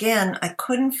 And again, I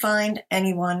couldn't find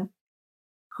anyone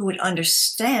who would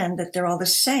understand that they're all the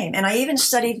same. And I even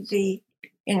studied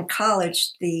in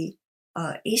college, the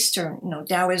Eastern,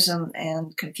 Taoism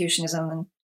and Confucianism and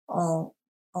all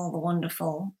the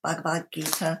wonderful Bhagavad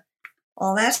Gita,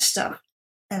 all that stuff.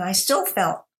 And I still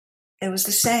felt it was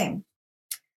the same.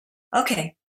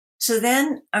 Okay. So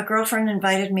then a girlfriend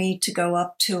invited me to go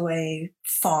up to a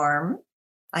farm.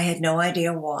 I had no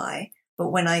idea why, but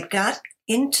when I got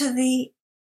into the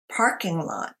parking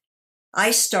lot,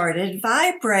 I started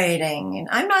vibrating, and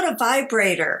I'm not a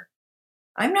vibrator.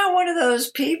 I'm not one of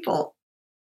those people,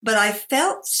 but I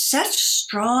felt such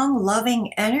strong,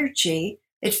 loving energy.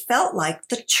 It felt like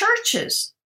the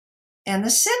churches and the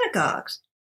synagogues.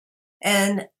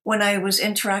 And when I was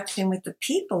interacting with the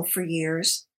people for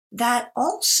years, that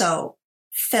also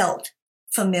felt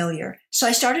familiar. So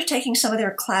I started taking some of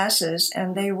their classes,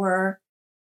 and they were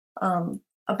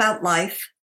about life,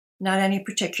 not any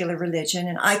particular religion,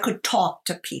 and I could talk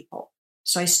to people.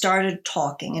 So I started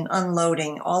talking and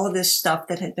unloading all of this stuff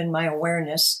that had been my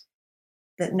awareness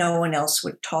that no one else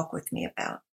would talk with me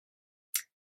about.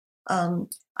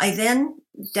 I then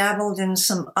dabbled in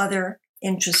some other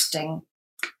interesting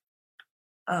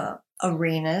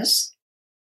arenas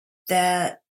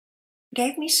that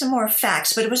gave me some more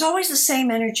facts, but it was always the same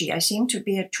energy. I seemed to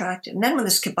be attracted. And then when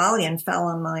this Kybalion fell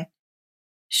on my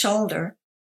shoulder,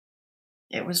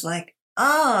 it was like,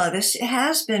 this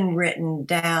has been written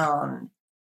down.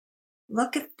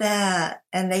 Look at that.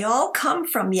 And they all come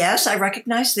from, yes, I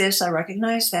recognize this, I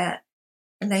recognize that.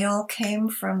 And they all came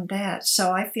from that.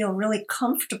 So I feel really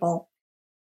comfortable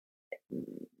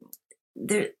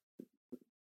there.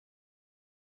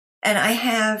 And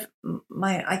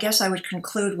I guess I would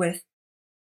conclude with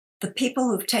the people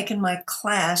who've taken my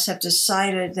class have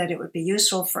decided that it would be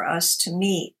useful for us to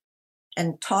meet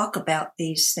and talk about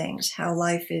these things, how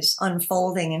life is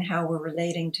unfolding and how we're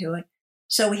relating to it.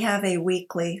 So we have a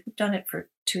weekly, we've done it for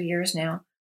 2 years now,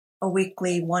 a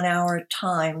weekly 1 hour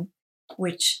time,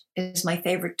 which is my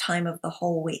favorite time of the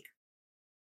whole week.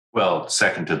 Well,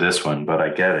 second to this one, but I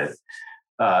get it.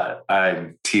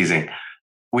 I'm teasing.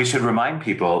 We should remind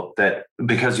people that,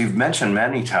 because you've mentioned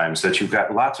many times that you've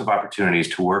got lots of opportunities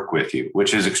to work with you,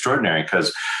 which is extraordinary,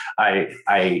 because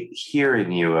I hear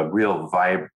in you a real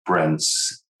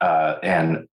vibrance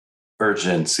and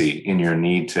urgency in your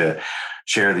need to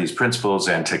share these principles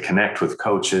and to connect with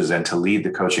coaches and to lead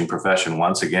the coaching profession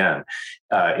once again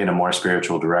in a more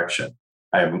spiritual direction.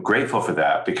 I'm grateful for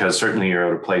that, because certainly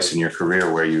you're at a place in your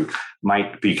career where you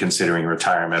might be considering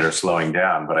retirement or slowing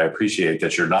down, but I appreciate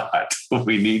that you're not.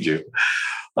 We need you.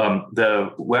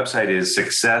 The website is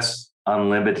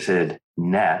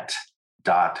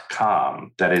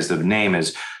successunlimitednet.com. That is, the name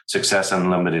is Success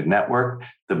Unlimited Network.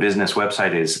 The business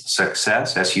website is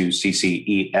Success,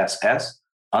 SUCCESS,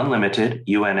 Unlimited,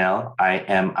 UNLIMITED,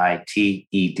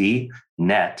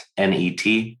 net,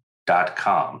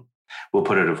 NET.com. We'll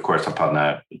put it, of course, up on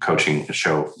the coaching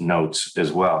show notes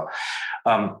as well.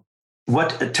 Tell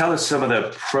us some of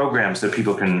the programs that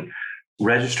people can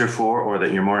register for, or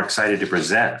that you're more excited to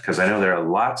present, because I know there are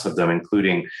lots of them,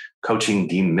 including Coaching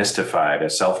Demystified, a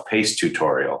self-paced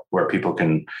tutorial where people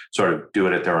can sort of do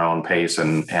it at their own pace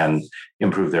and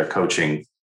improve their coaching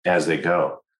as they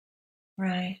go.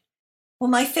 Right. Well,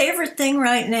 my favorite thing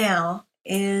right now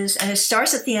is, and it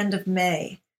starts at the end of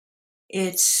May,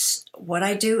 it's what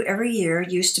I do every year.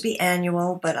 It used to be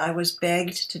annual, but I was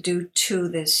begged to do 2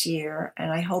 this year,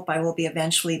 and I hope I will be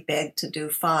eventually begged to do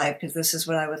 5, because this is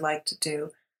what I would like to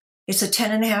do. It's a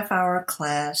 10.5-hour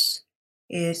class.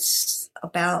 It's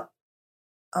about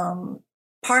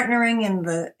partnering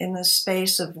in the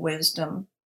space of wisdom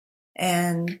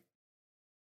and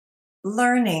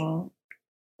learning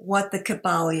what the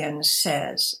Kybalion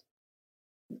says.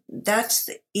 That's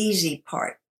the easy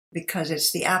part, because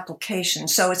it's the application.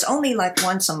 So it's only like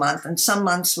once a month, and some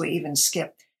months we even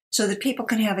skip, so that people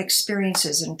can have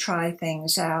experiences and try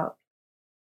things out.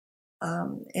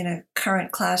 In a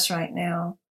current class right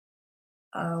now,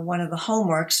 one of the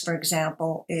homeworks, for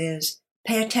example, is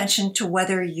pay attention to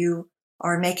whether you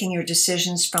are making your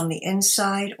decisions from the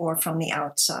inside or from the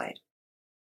outside.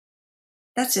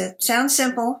 That's it. Sounds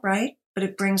simple, right? But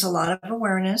it brings a lot of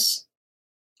awareness,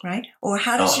 right? Or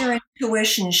how does your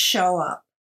intuition show up?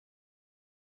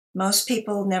 Most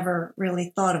people never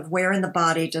really thought of where in the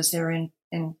body does their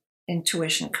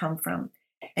intuition come from.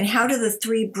 And how do the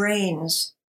 3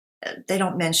 brains, they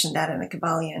don't mention that in the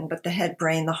Kybalion, but the head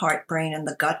brain, the heart brain, and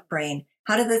the gut brain,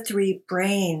 how do the 3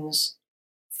 brains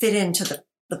fit into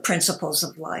the principles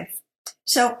of life?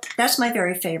 So that's my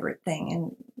very favorite thing.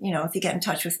 And, if you get in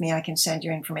touch with me, I can send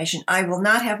you information. I will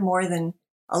not have more than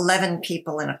 11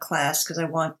 people in a class, because I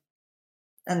want,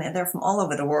 and they're from all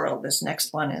over the world. This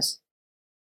next one is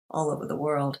all over the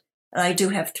world. And I do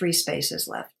have 3 spaces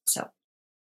left. So,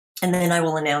 and then I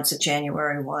will announce a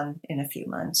January 1 in a few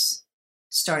months,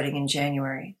 starting in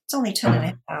January. It's only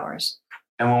 10.5 hours.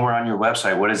 And when we're on your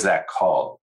website, what is that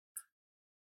called?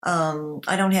 I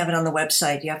don't have it on the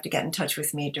website. You have to get in touch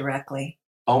with me directly.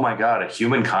 Oh my God, a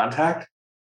human contact?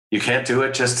 You can't do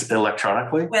it just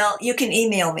electronically? Well, you can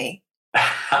email me.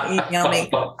 Email me.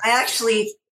 I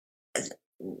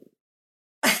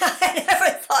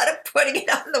never thought of putting it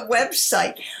on the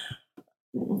website.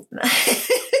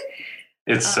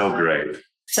 It's so great.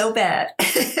 So bad.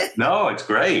 No, it's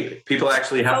great. People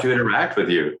actually have to interact with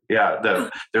you. Yeah,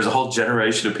 there's a whole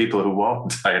generation of people who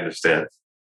won't, I understand.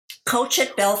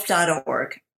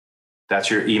 Coach@belf.org. That's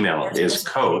your email, is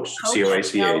coach,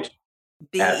 COACH,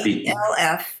 at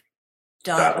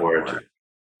belf.org.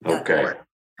 Okay.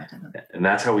 And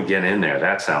that's how we get in there.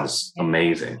 That sounds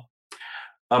amazing.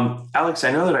 Alex,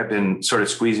 I know that I've been sort of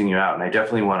squeezing you out, and I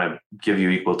definitely want to give you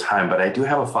equal time, but I do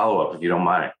have a follow-up if you don't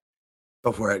mind.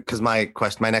 Go for it, because my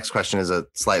next question is a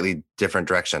slightly different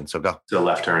direction. So go. To the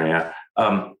left turn, yeah.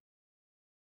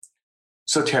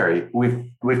 So Terry,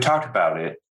 we've talked about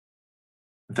it.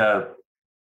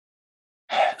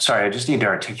 Sorry, I just need to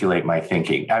articulate my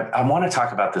thinking. I want to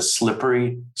talk about the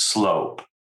slippery slope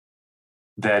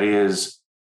that is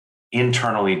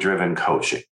internally driven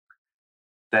coaching.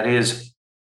 That is,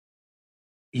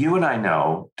 you and I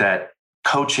know that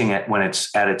coaching when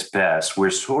it's at its best, we're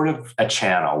sort of a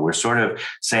channel. We're sort of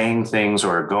saying things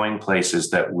or going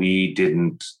places that we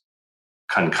didn't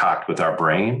concoct with our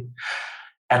brain.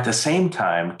 At the same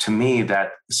time, to me,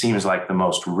 that seems like the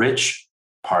most rich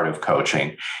part of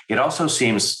coaching. It also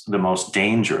seems the most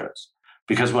dangerous,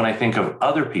 because when I think of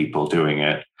other people doing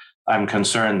it, I'm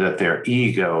concerned that their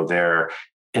ego, their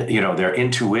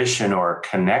intuition or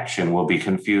connection will be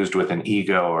confused with an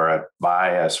ego or a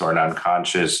bias or an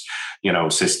unconscious,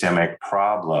 systemic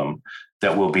problem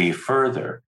that will be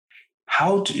further.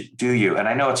 How do you, and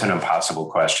I know it's an impossible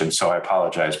question, so I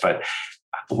apologize, but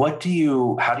how do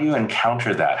you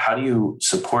encounter that? How do you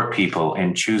support people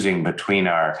in choosing between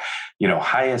our,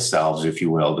 highest selves, if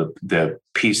you will, the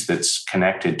piece that's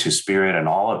connected to spirit and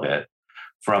all of it,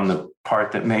 from the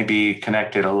part that may be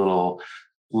connected a little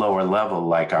lower level,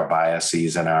 like our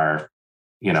biases and our,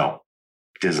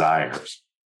 desires,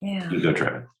 ego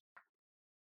driven?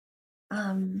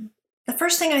 The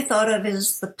first thing I thought of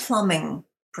is the plumbing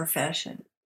profession,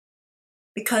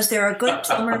 because there are good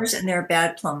plumbers and there are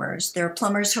bad plumbers. There are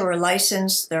plumbers who are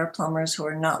licensed. There are plumbers who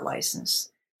are not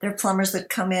licensed. There are plumbers that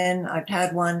come in, I've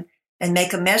had one, and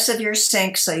make a mess of your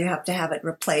sink, so you have to have it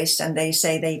replaced, and they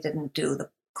say they didn't do the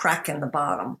crack in the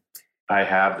bottom. I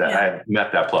have that. Yeah. I've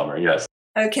met that plumber, yes.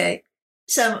 Okay.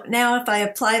 So now if I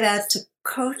apply that to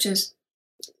coaches,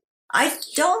 I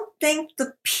don't think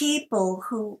the people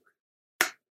who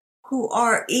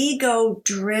are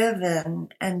ego-driven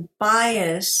and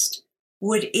biased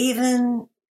would even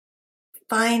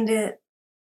find it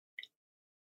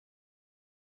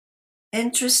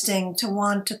interesting to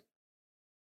want to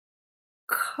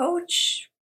coach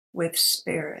with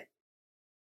spirit.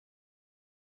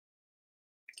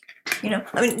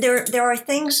 There are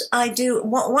things I do.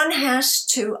 One has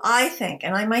to, I think,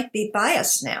 and I might be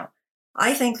biased now,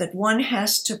 I think that one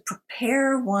has to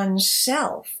prepare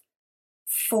oneself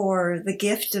for the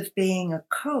gift of being a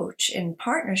coach in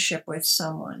partnership with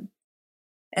someone.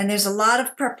 And there's a lot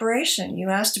of preparation. You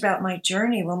asked about my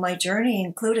journey. Well, my journey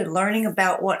included learning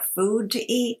about what food to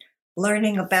eat,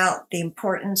 learning about the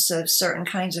importance of certain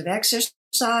kinds of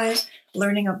exercise,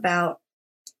 learning about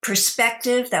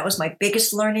perspective. That was my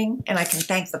biggest learning. And I can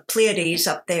thank the Pleiades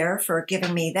up there for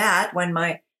giving me that.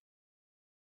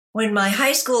 When my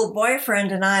high school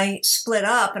boyfriend and I split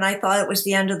up, and I thought it was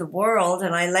the end of the world,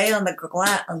 and I lay on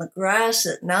the grass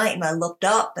at night, and I looked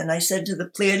up, and I said to the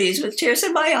Pleiades with tears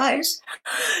in my eyes,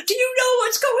 "Do you know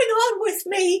what's going on with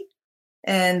me?"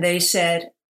 And they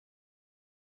said,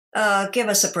 "Give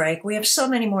us a break. We have so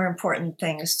many more important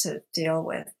things to deal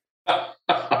with."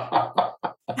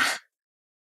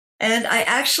 And I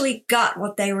actually got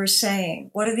what they were saying.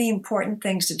 What are the important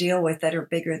things to deal with that are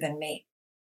bigger than me?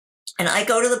 And I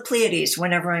go to the Pleiades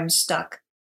whenever I'm stuck.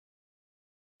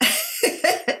 But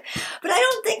I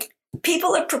don't think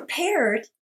people are prepared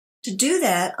to do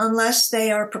that unless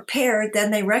they are prepared,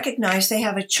 then they recognize they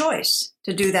have a choice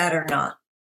to do that or not.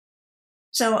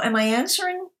 So am I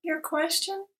answering your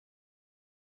question?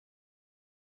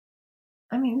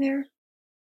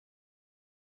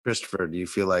 Christopher, do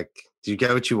you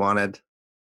get what you wanted?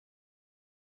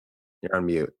 You're on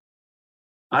mute.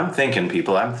 I'm thinking,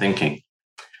 people. I'm thinking.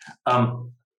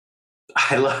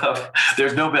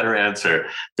 There's no better answer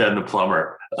than the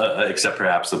plumber, except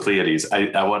perhaps the Pleiades.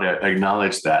 I want to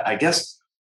acknowledge that. I guess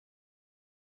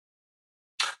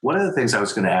one of the things I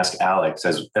was going to ask Alex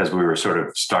as we were sort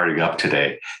of starting up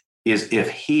today is if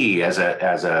he, as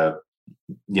a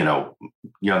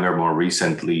younger, more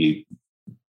recently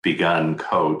begun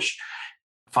coach,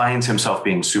 finds himself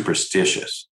being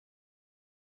superstitious.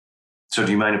 So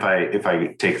do you mind if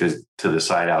I take this to the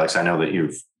side, Alex? I know that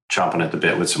you're chomping at the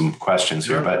bit with some questions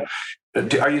here, but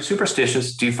are you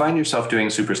superstitious? Do you find yourself doing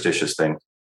superstitious things?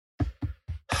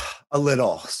 A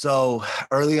little. So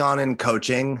early on in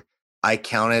coaching, I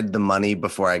counted the money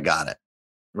before I got it,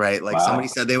 right? Like Somebody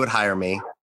said they would hire me,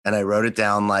 and I wrote it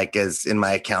down like as in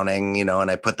my accounting, and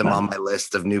I put them on my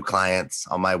list of new clients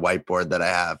on my whiteboard that I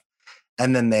have.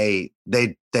 And then they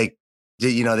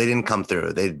didn't come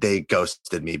through. They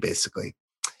ghosted me basically.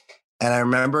 And I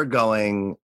remember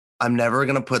going, I'm never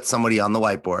going to put somebody on the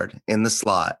whiteboard in the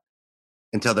slot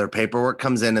until their paperwork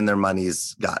comes in and their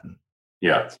money's gotten.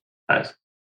 Yeah. Nice.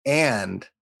 And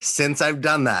since I've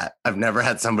done that, I've never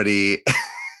had somebody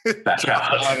back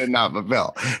out and not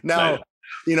fulfill. Now, nice.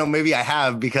 maybe I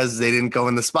have because they didn't go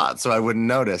in the spot, so I wouldn't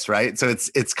notice, right? So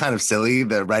it's kind of silly.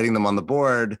 They're writing them on the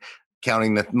board,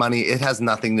 counting the money. It has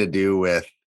nothing to do with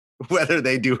whether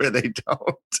they do or they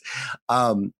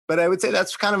don't. But I would say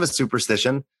that's kind of a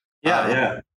superstition.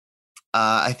 Yeah.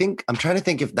 I think I'm trying to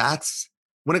think if that's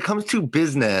when it comes to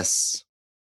business.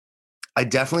 I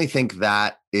definitely think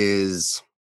that is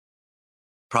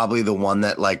probably the one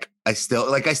that I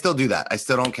still do that. I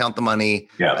still don't count the money.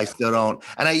 Yeah. I still don't.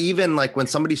 And I even when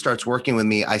somebody starts working with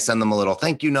me, I send them a little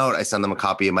thank you note. I send them a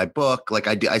copy of my book.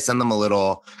 I send them a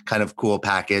little kind of cool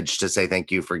package to say thank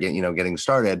you for getting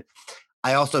started.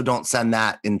 I also don't send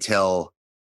that until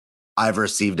I've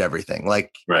received everything.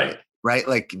 Right.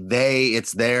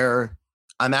 It's their,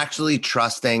 I'm actually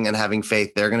trusting and having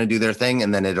faith. They're going to do their thing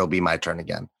and then it'll be my turn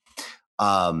again.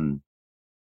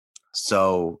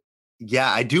 So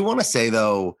yeah, I do want to say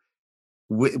though,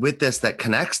 with this that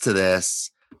connects to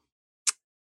this,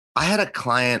 I had a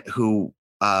client who,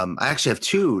 I actually have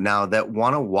two now that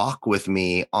want to walk with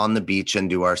me on the beach and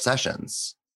do our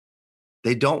sessions.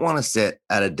 They don't want to sit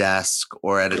at a desk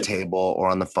or at a table or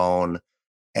on the phone.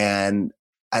 And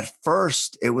at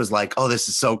first it was like, oh, this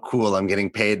is so cool. I'm getting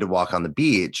paid to walk on the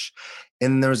beach.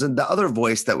 And there's the other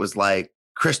voice that was like,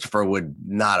 Christopher would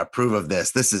not approve of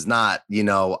this. This is not,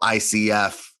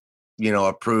 ICF,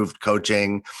 approved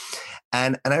coaching.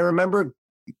 And I remember,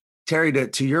 Terry,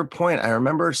 to your point, I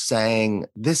remember saying,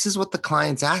 this is what the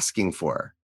client's asking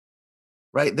for,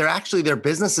 right? Their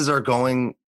businesses are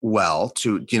going well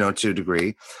to a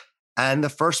degree. And the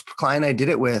first client I did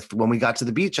it with, when we got to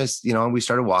the beach, and we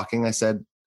started walking, I said,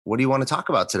 what do you want to talk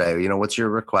about today? What's your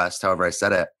request? However I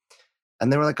said it.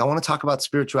 And they were like, I want to talk about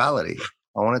spirituality.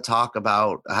 I want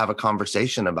to have a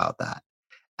conversation about that.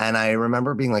 And I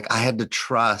remember being like, I had to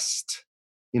trust,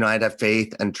 I'd have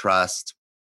faith and trust.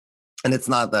 And it's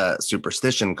not the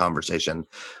superstition conversation,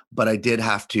 but I did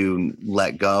have to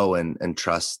let go and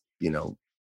trust,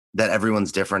 that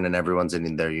everyone's different and everyone's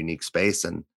in their unique space.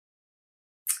 And,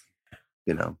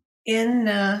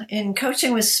 in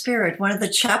Coaching with Spirit, one of the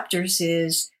chapters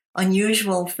is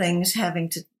unusual things having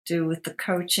to do with the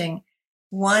coaching.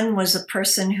 One was a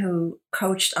person who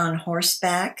coached on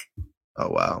horseback. Oh,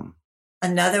 wow.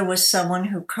 Another was someone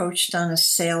who coached on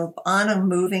a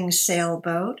moving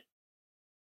sailboat.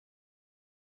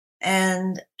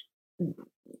 And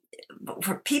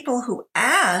for people who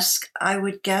ask, I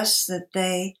would guess that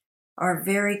they are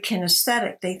very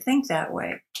kinesthetic. They think that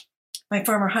way. My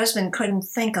former husband couldn't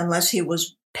think unless he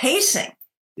was pacing.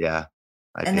 Yeah.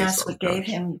 And that's what gave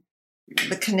him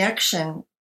the connection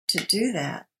to do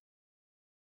that.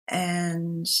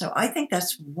 And so I think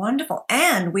that's wonderful.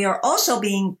 And we are also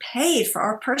being paid for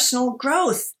our personal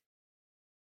growth.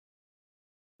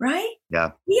 Right?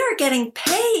 Yeah. We are getting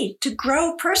paid to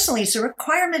grow personally. It's a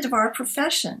requirement of our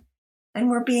profession. And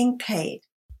we're being paid.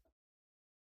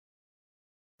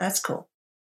 That's cool.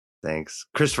 Thanks.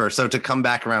 Christopher, so to come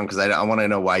back around, because I want to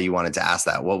know why you wanted to ask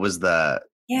that. What was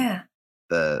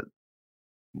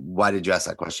why did you ask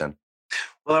that question?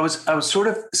 Well, I was sort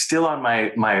of still on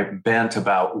my bent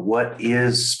about what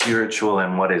is spiritual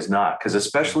and what is not, because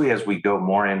especially as we go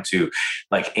more into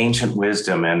like ancient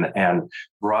wisdom and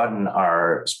broaden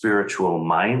our spiritual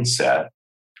mindset,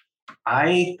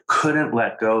 I couldn't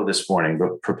let go this morning,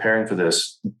 but preparing for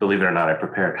this, believe it or not, I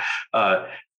prepared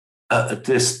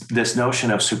this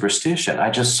notion of superstition.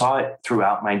 I just saw it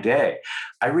throughout my day.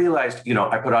 I realized,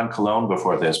 I put on cologne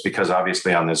before this because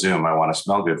obviously on the Zoom, I want to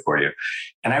smell good for you.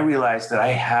 And I realized that I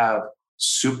have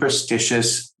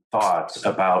superstitious thoughts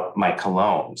about my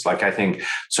colognes. Like I think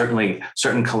certainly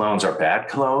certain colognes are bad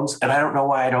colognes, and I don't know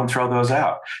why I don't throw those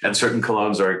out. And certain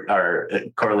colognes are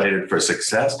correlated for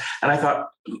success. And I thought,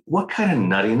 what kind of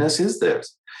nuttiness is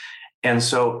this? And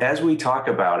so as we talk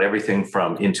about everything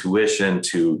from intuition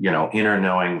to, inner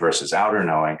knowing versus outer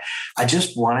knowing, I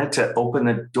just wanted to open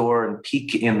the door and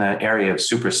peek in the area of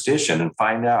superstition and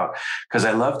find out, because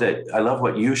I love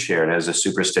what you shared as a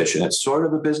superstition. It's sort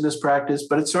of a business practice,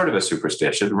 but it's sort of a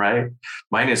superstition, right?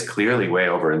 Mine is clearly way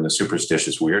over in the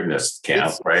superstitious weirdness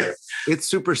camp, right? It's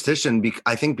superstition.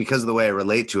 I think because of the way I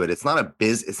relate to it, it's not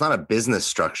a business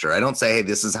structure. I don't say, hey,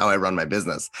 this is how I run my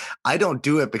business. I don't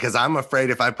do it because I'm afraid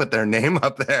if I put their name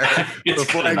up there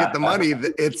before I get the money,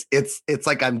 it's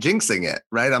like I'm jinxing it,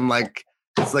 right? I'm like,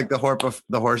 it's like the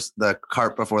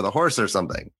cart before the horse or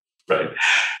something. Right.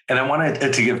 And I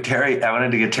wanted to give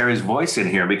Terry's voice in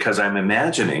here, because I'm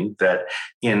imagining that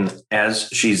as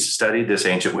she's studied this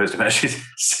ancient wisdom, as she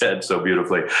said so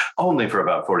beautifully, only for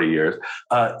about 40 years,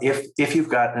 if you've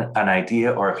got an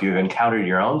idea or if you've encountered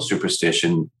your own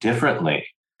superstition differently,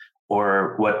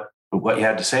 or what you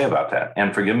had to say about that.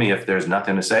 And forgive me if there's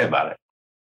nothing to say about it.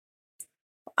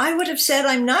 I would have said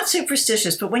I'm not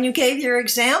superstitious, but when you gave your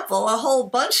example, a whole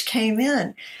bunch came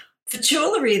in. The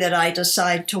jewelry that I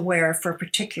decide to wear for a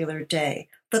particular day,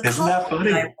 the clothes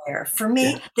that I wear. For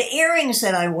me, the earrings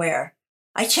that I wear,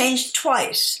 I changed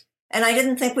twice. And I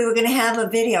didn't think we were going to have a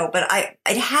video, but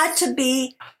it had to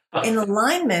be in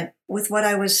alignment with what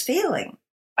I was feeling.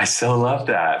 I so love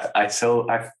that. I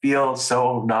feel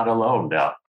so not alone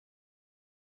now.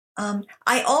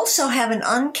 I also have an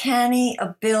uncanny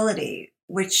ability,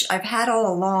 which I've had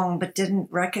all along, but didn't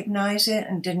recognize it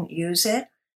and didn't use it,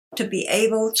 to be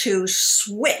able to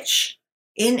switch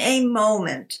in a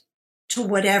moment to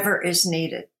whatever is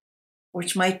needed,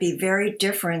 which might be very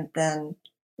different than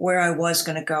where I was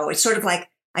going to go. It's sort of like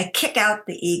I kick out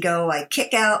the ego, I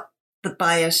kick out the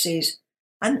biases.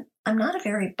 I'm not a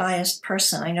very biased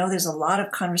person. I know there's a lot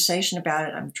of conversation about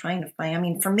it. I'm trying to find, I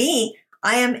mean, for me,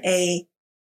 I am a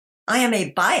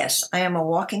bias. I am a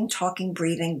walking, talking,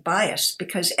 breathing bias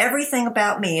because everything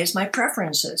about me is my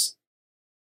preferences.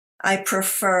 I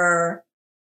prefer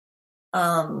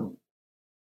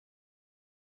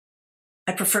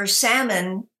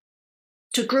salmon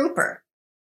to grouper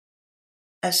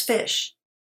as fish.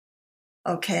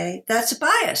 Okay, that's a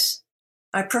bias.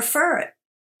 I prefer it.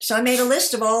 So I made a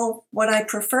list of all what I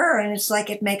prefer, and it's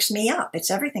like it makes me up. It's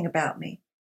everything about me.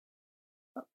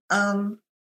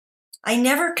 I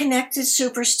never connected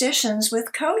superstitions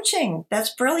with coaching.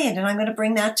 That's brilliant, and I'm going to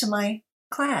bring that to my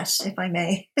class, if I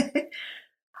may.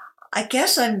 I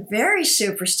guess I'm very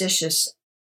superstitious,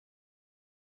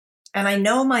 and I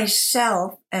know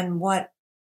myself and what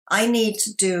I need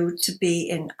to do to be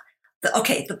in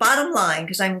the bottom line,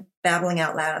 because I'm babbling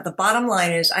out loud. The bottom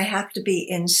line is I have to be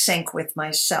in sync with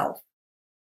myself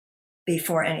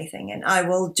before anything. And I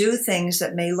will do things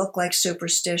that may look like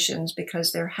superstitions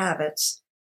because they're habits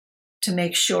to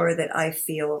make sure that I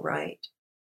feel right.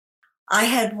 I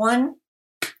had one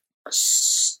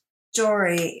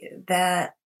story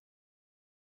that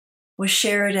was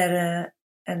shared at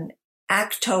an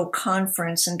ACTO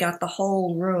conference and got the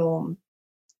whole room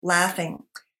laughing.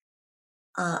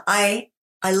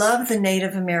 I love the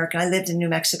Native American. I lived in New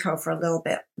Mexico for a little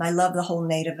bit. I love the whole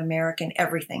Native American,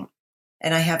 everything.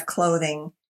 And I have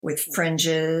clothing with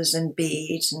fringes and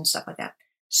beads and stuff like that.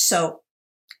 So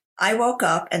I woke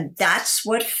up and that's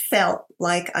what felt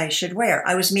like I should wear.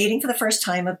 I was meeting for the first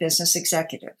time a business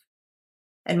executive.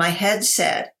 And my head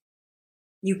said,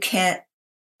 you can't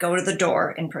go to the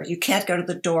door in person. You can't go to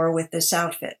the door with this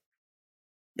outfit.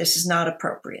 This is not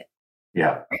appropriate.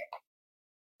 Yeah.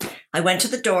 I went to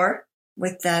the door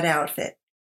with that outfit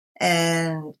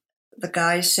and the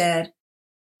guy said,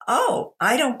 oh,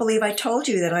 I don't believe I told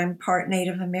you that I'm part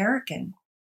Native American.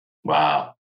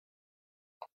 Wow.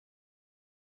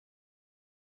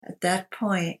 At that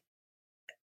point,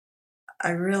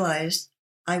 I realized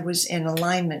I was in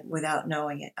alignment without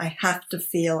knowing it. I have to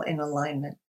feel in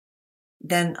alignment.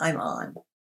 Then I'm on.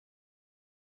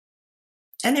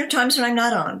 And there are times when I'm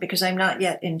not on because I'm not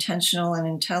yet intentional and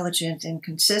intelligent and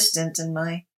consistent in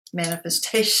my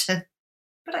manifestation,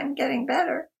 but I'm getting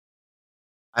better.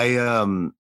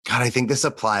 I think this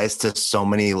applies to so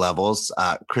many levels.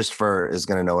 Christopher is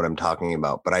going to know what I'm talking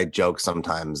about, but I joke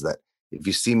sometimes that if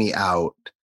you see me out,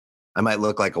 I might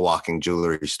look like a walking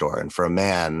jewelry store. And for a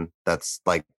man, that's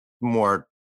like more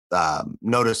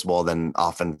noticeable than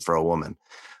often for a woman.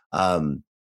 And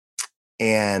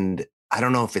I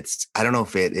don't know if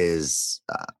it is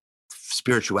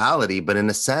spirituality, but in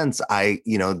a sense, I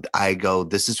go,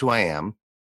 this is who I am.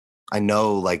 I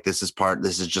know like this is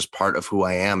just part of who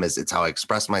I am, it's how I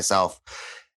express myself.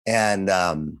 And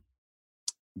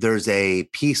there's a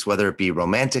piece, whether it be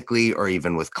romantically or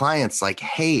even with clients, like,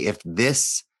 hey, if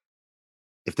this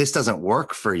doesn't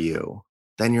work for you,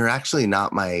 then you're actually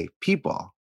not my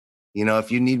people. You know,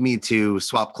 if you need me to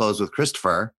swap clothes with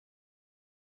Christopher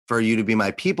for you to be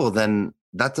my people, then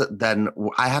then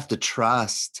I have to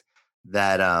trust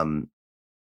that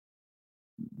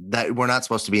that we're not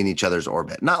supposed to be in each other's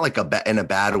orbit, not like in a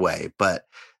bad way, but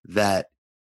that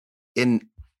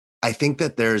I think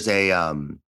that there's a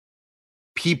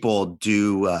people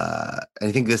do, I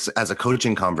think this as a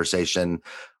coaching conversation,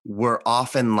 we're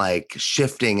often like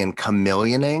shifting and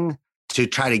chameleoning to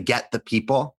try to get the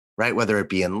people, right? Whether it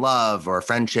be in love or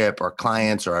friendship or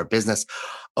clients or our business.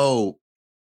 Oh,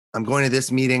 I'm going to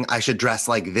this meeting. I should dress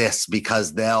like this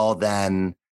because they'll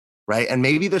then, right? And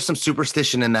maybe there's some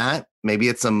superstition in that. Maybe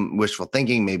it's some wishful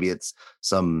thinking. Maybe it's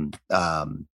some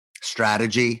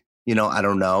strategy, I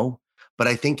don't know. But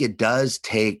I think it does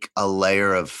take a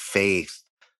layer of faith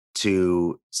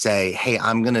to say, hey,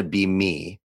 I'm going to be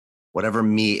me, whatever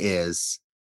me is,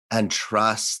 and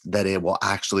trust that it will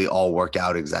actually all work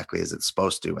out exactly as it's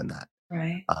supposed to in that.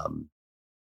 Right.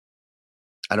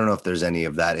 I don't know if there's any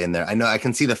of that in there. I know I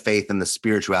can see the faith and the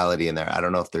spirituality in there. I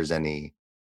don't know if there's any,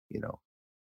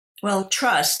 Well,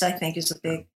 trust, I think, is a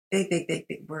big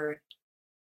word.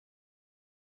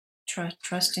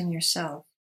 Trust in yourself.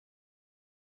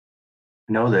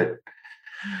 I know that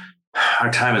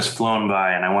our time has flown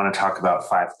by and I want to talk about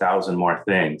 5,000 more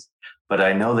things, but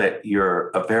I know that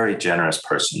you're a very generous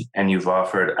person and you've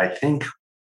offered, I think,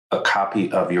 a copy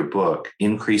of your book,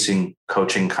 Increasing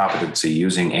Coaching Competency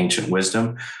Using Ancient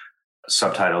Wisdom,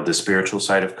 subtitled The Spiritual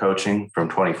Side of Coaching from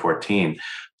 2014,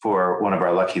 for one of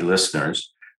our lucky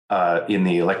listeners in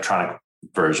the electronic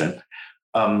version.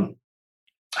 How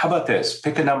about this?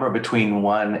 Pick a number between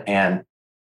 1 and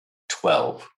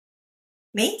 12.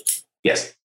 Me?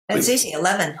 Yes. That's please. easy,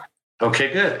 11.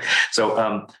 Okay, good.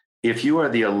 So if you are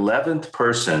the 11th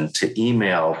person to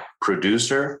email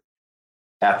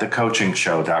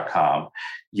producer@thecoachingshow.com,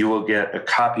 you will get an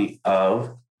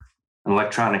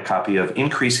electronic copy of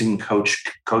Increasing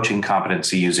Coaching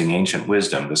Competency Using Ancient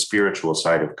Wisdom, the Spiritual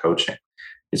Side of Coaching.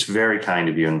 It's very kind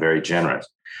of you and very generous.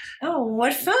 Oh,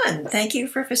 what fun. Thank you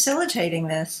for facilitating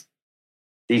this.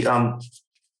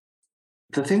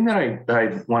 The thing that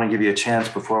I want to give you a chance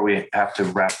before we have to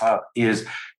wrap up is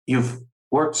you've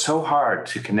worked so hard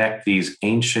to connect these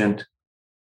ancient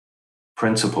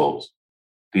principles,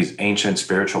 these ancient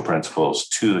spiritual principles,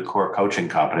 to the core coaching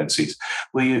competencies.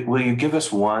 Will you give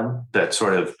us one that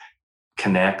sort of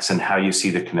connects and how you see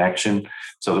the connection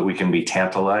so that we can be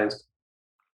tantalized?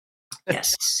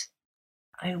 Yes,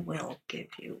 I will give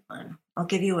you one. I'll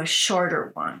give you a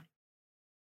shorter one.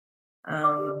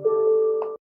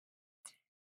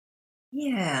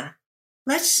 Yeah.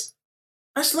 Let's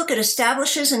look at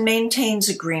establishes and maintains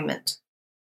agreement.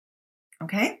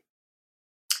 Okay?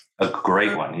 A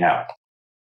great one, yeah.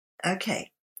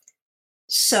 Okay.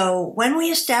 So when we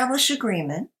establish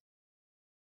agreement,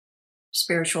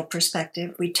 spiritual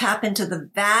perspective, we tap into the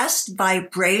vast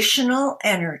vibrational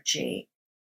energy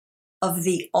of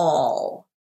the all.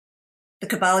 The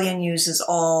Kabbalion uses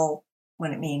all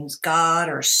when it means God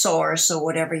or source or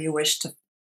whatever you wish to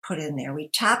put in there. We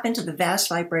tap into the vast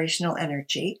vibrational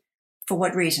energy. For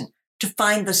what reason? To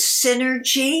find the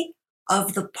synergy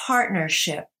of the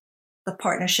partnership. The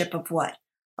partnership of what?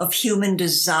 Of human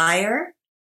desire,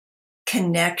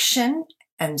 connection,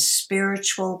 and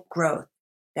spiritual growth.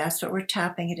 That's what we're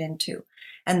tapping it into.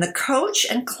 And the coach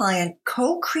and client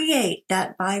co-create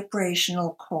that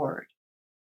vibrational chord.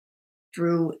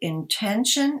 Through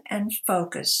intention and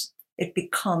focus, it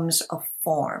becomes a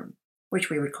form, which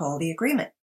we would call the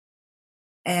agreement.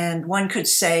 And one could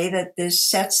say that this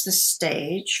sets the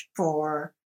stage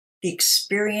for the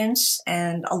experience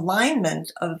and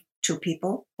alignment of two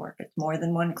people, or if it's more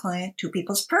than one client, two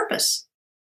people's purpose.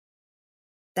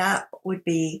 That would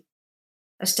be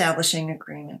establishing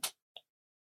agreement.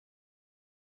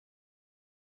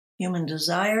 Human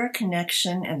desire,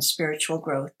 connection, and spiritual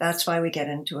growth. That's why we get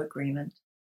into agreement.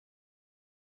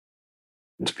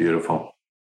 It's beautiful.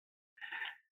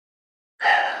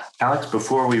 Alex,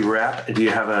 before we wrap, do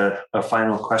you have a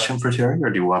final question for Terry,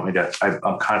 or do you want me to?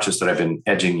 I'm conscious that I've been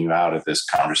edging you out of this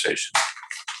conversation.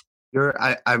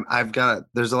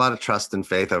 There's a lot of trust and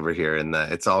faith over here, and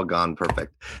it's all gone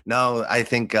perfect. No, I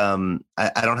think I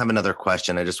don't have another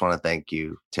question. I just want to thank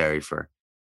you, Terry, for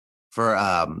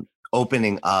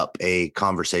opening up a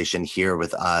conversation here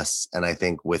with us, and I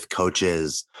think with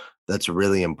coaches, that's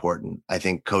really important. I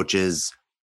think coaches,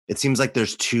 it seems like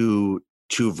there's two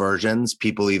versions.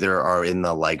 People either are in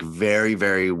the like very,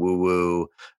 very woo-woo,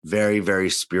 very, very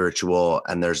spiritual,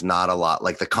 and there's not a lot,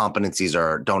 like the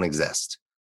competencies don't exist.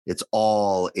 It's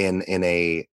all in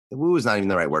a, woo is not even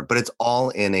the right word, but it's all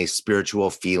in a spiritual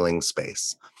feeling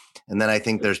space. And then I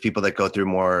think there's people that go through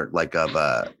more like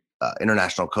of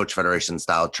International Coach Federation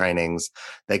style trainings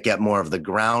that get more of the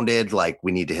grounded, like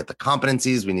we need to hit the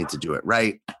competencies, we need to do it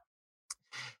right.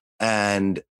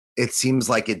 And it seems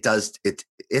like it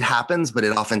happens, but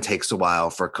it often takes a while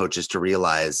for coaches to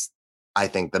realize, I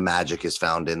think the magic is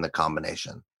found in the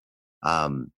combination.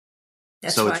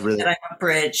 That's so why it's really I'm a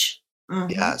bridge.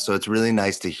 Mm-hmm. Yeah. So it's really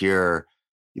nice to hear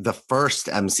the first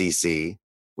MCC,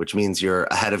 which means you're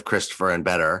ahead of Christopher and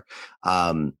better,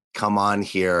 come on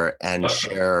here and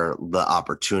share the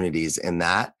opportunities in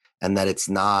that. And that it's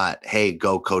not, hey,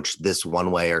 go coach this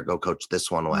one way or go coach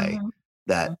this one way. Mm-hmm.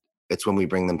 That it's when we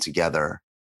bring them together.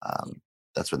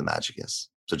 That's where the magic is.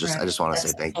 So I just want to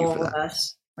say thank you for that.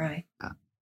 Us. Right. Yeah.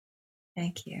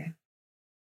 Thank you.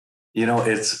 You know,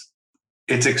 it's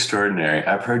extraordinary.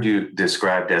 I've heard you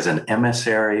described as an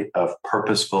emissary of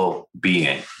purposeful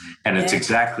being. And it's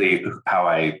exactly how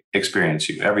I experience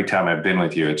you. Every time I've been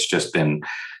with you, it's just been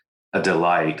a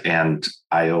delight and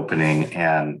eye-opening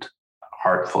and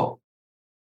heartful.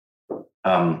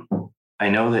 I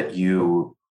know that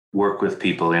you work with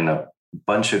people in a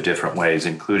bunch of different ways,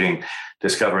 including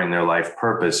discovering their life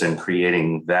purpose and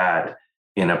creating that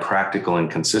in a practical and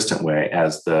consistent way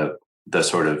as the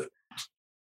sort of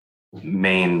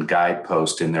main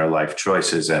guidepost in their life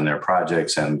choices and their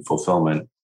projects and fulfillment.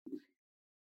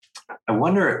 I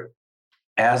wonder,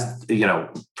 as you know,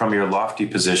 from your lofty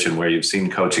position where you've seen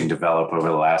coaching develop over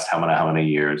the last how many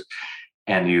years,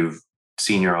 and you've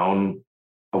seen your own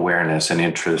awareness and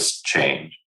interest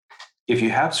change, if you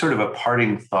have sort of a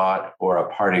parting thought or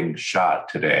a parting shot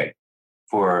today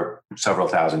for several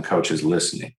thousand coaches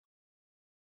listening,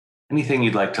 anything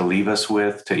you'd like to leave us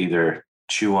with to either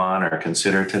chew on or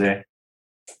consider today?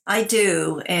 I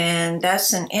do, and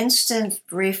that's an instant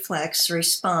reflex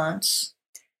response.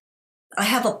 I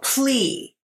have a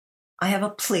plea.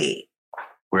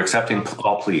 We're accepting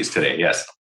all pleas today, yes.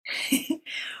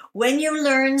 When you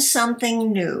learn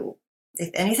something new, if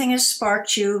anything has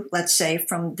sparked you, let's say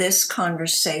from this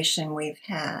conversation we've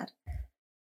had,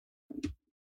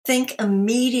 think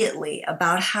immediately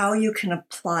about how you can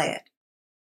apply it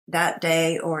that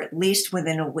day or at least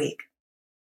within a week.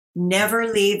 Never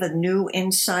leave a new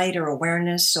insight or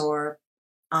awareness or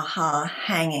aha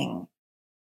hanging.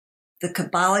 The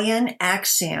Kabbalion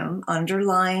axiom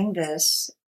underlying this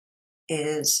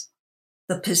is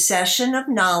the possession of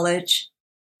knowledge,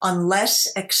 unless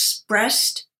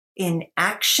expressed in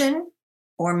action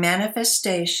or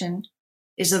manifestation,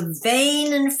 is a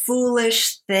vain and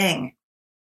foolish thing.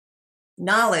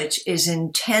 Knowledge is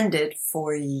intended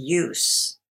for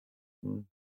use.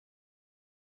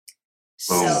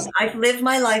 So I've lived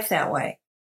my life that way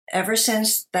ever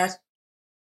since that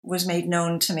was made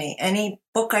known to me. Any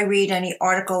book I read, any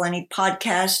article, any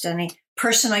podcast, any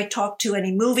person I talk to,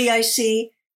 any movie I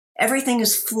see, everything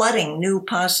is flooding new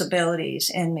possibilities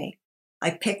in me.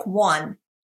 I pick one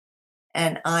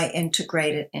and I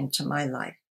integrate it into my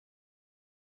life.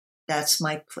 That's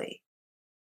my plea.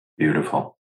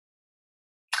 Beautiful.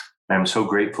 I'm so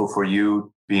grateful for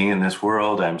you being in this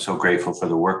world. I'm so grateful for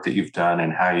the work that you've done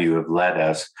and how you have led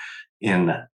us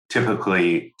in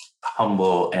typically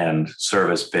humble and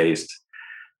service-based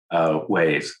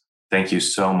ways. Thank you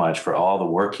so much for all the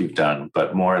work you've done,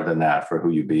 but more than that, for who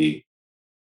you be,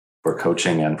 for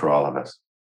coaching, and for all of us.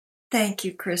 Thank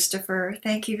you, Christopher.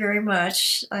 Thank you very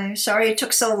much. I'm sorry it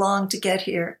took so long to get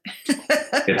here.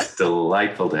 It's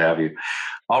delightful to have you.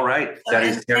 All right. That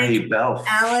is Terry Bell.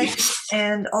 Alex.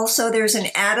 And also there's an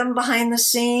Adam behind the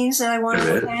scenes that I want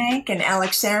to thank, and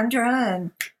Alexandra.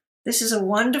 And this is a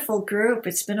wonderful group.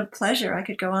 It's been a pleasure. I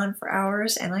could go on for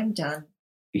hours and I'm done.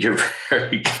 You're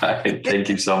very kind. Thank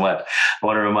you so much. I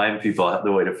want to remind people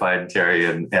the way to find Terry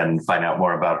and find out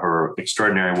more about her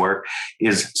extraordinary work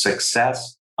is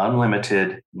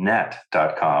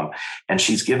successunlimitednet.com. And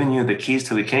she's given you the keys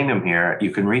to the kingdom here.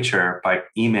 You can reach her by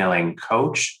emailing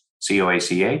coach,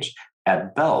 COACH,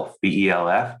 at belf,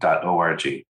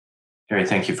 BELF.org. Terry,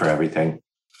 thank you for everything.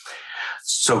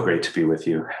 So great to be with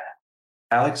you.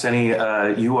 Alex,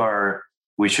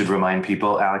 we should remind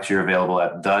people, Alex, you're available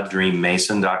at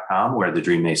thedreammason.com, where the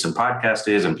Dream Mason podcast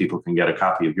is, and people can get a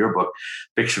copy of your book,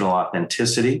 Fictional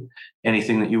Authenticity.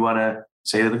 Anything that you want to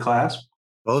say to the class?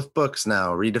 Both books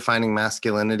now. Redefining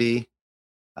Masculinity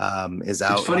is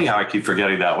out. It's funny how I keep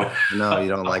forgetting that one. No, you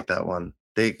don't like that one.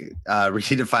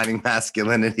 Redefining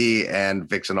Masculinity and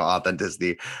Fictional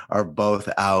Authenticity are both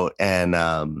out. And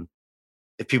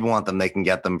if people want them, they can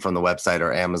get them from the website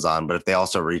or Amazon. But if they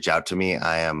also reach out to me,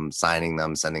 I am signing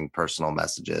them, sending personal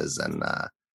messages, and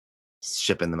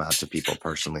shipping them out to people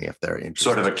personally if they're interested.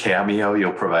 Sort of a cameo.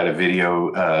 You'll provide a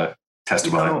video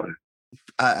testimony.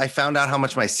 I found out how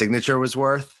much my signature was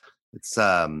worth. It's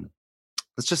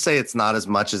let's just say it's not as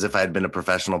much as if I had been a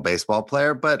professional baseball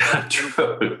player, but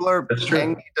people are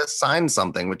paying me to sign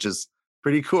something, which is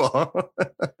pretty cool.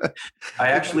 I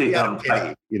actually,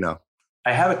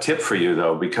 I have a tip for you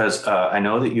though, because I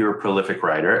know that you're a prolific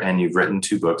writer and you've written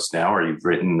 2 books now, or you've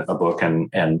written a book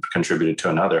and contributed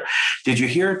to another. Did you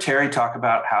hear Terry talk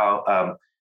about how,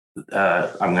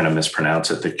 I'm going to mispronounce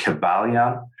it, the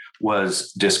Kabbalion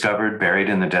was discovered, buried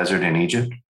in the desert in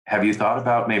Egypt? Have you thought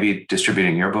about maybe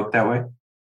distributing your book that way?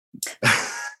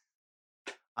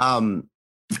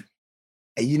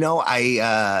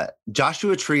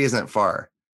 Joshua Tree isn't far.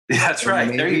 That's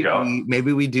right. There you go.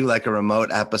 Maybe we do like a remote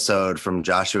episode from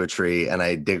Joshua Tree, and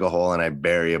I dig a hole and I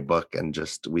bury a book, and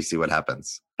we see what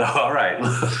happens. All right.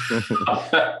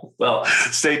 Well,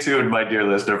 stay tuned, my dear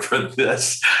listener, for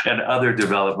this and other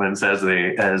developments as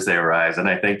they arise. And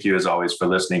I thank you, as always, for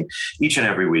listening each and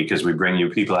every week as we bring you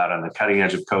people out on the cutting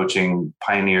edge of coaching,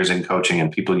 pioneers in coaching,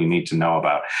 and people you need to know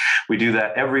about. We do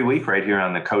that every week right here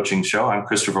on the Coaching Show. I'm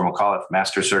Christopher McAuliffe,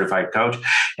 Master Certified Coach,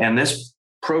 and this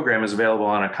program is available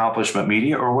on Accomplishment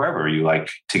Media or wherever you like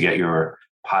to get your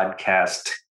podcast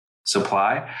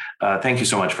supply. Thank you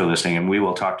so much for listening, and we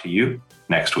will talk to you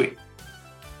next week.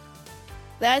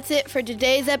 That's it for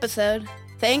today's episode.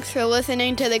 Thanks for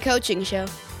listening to The Coaching Show.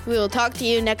 We will talk to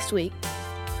you next week.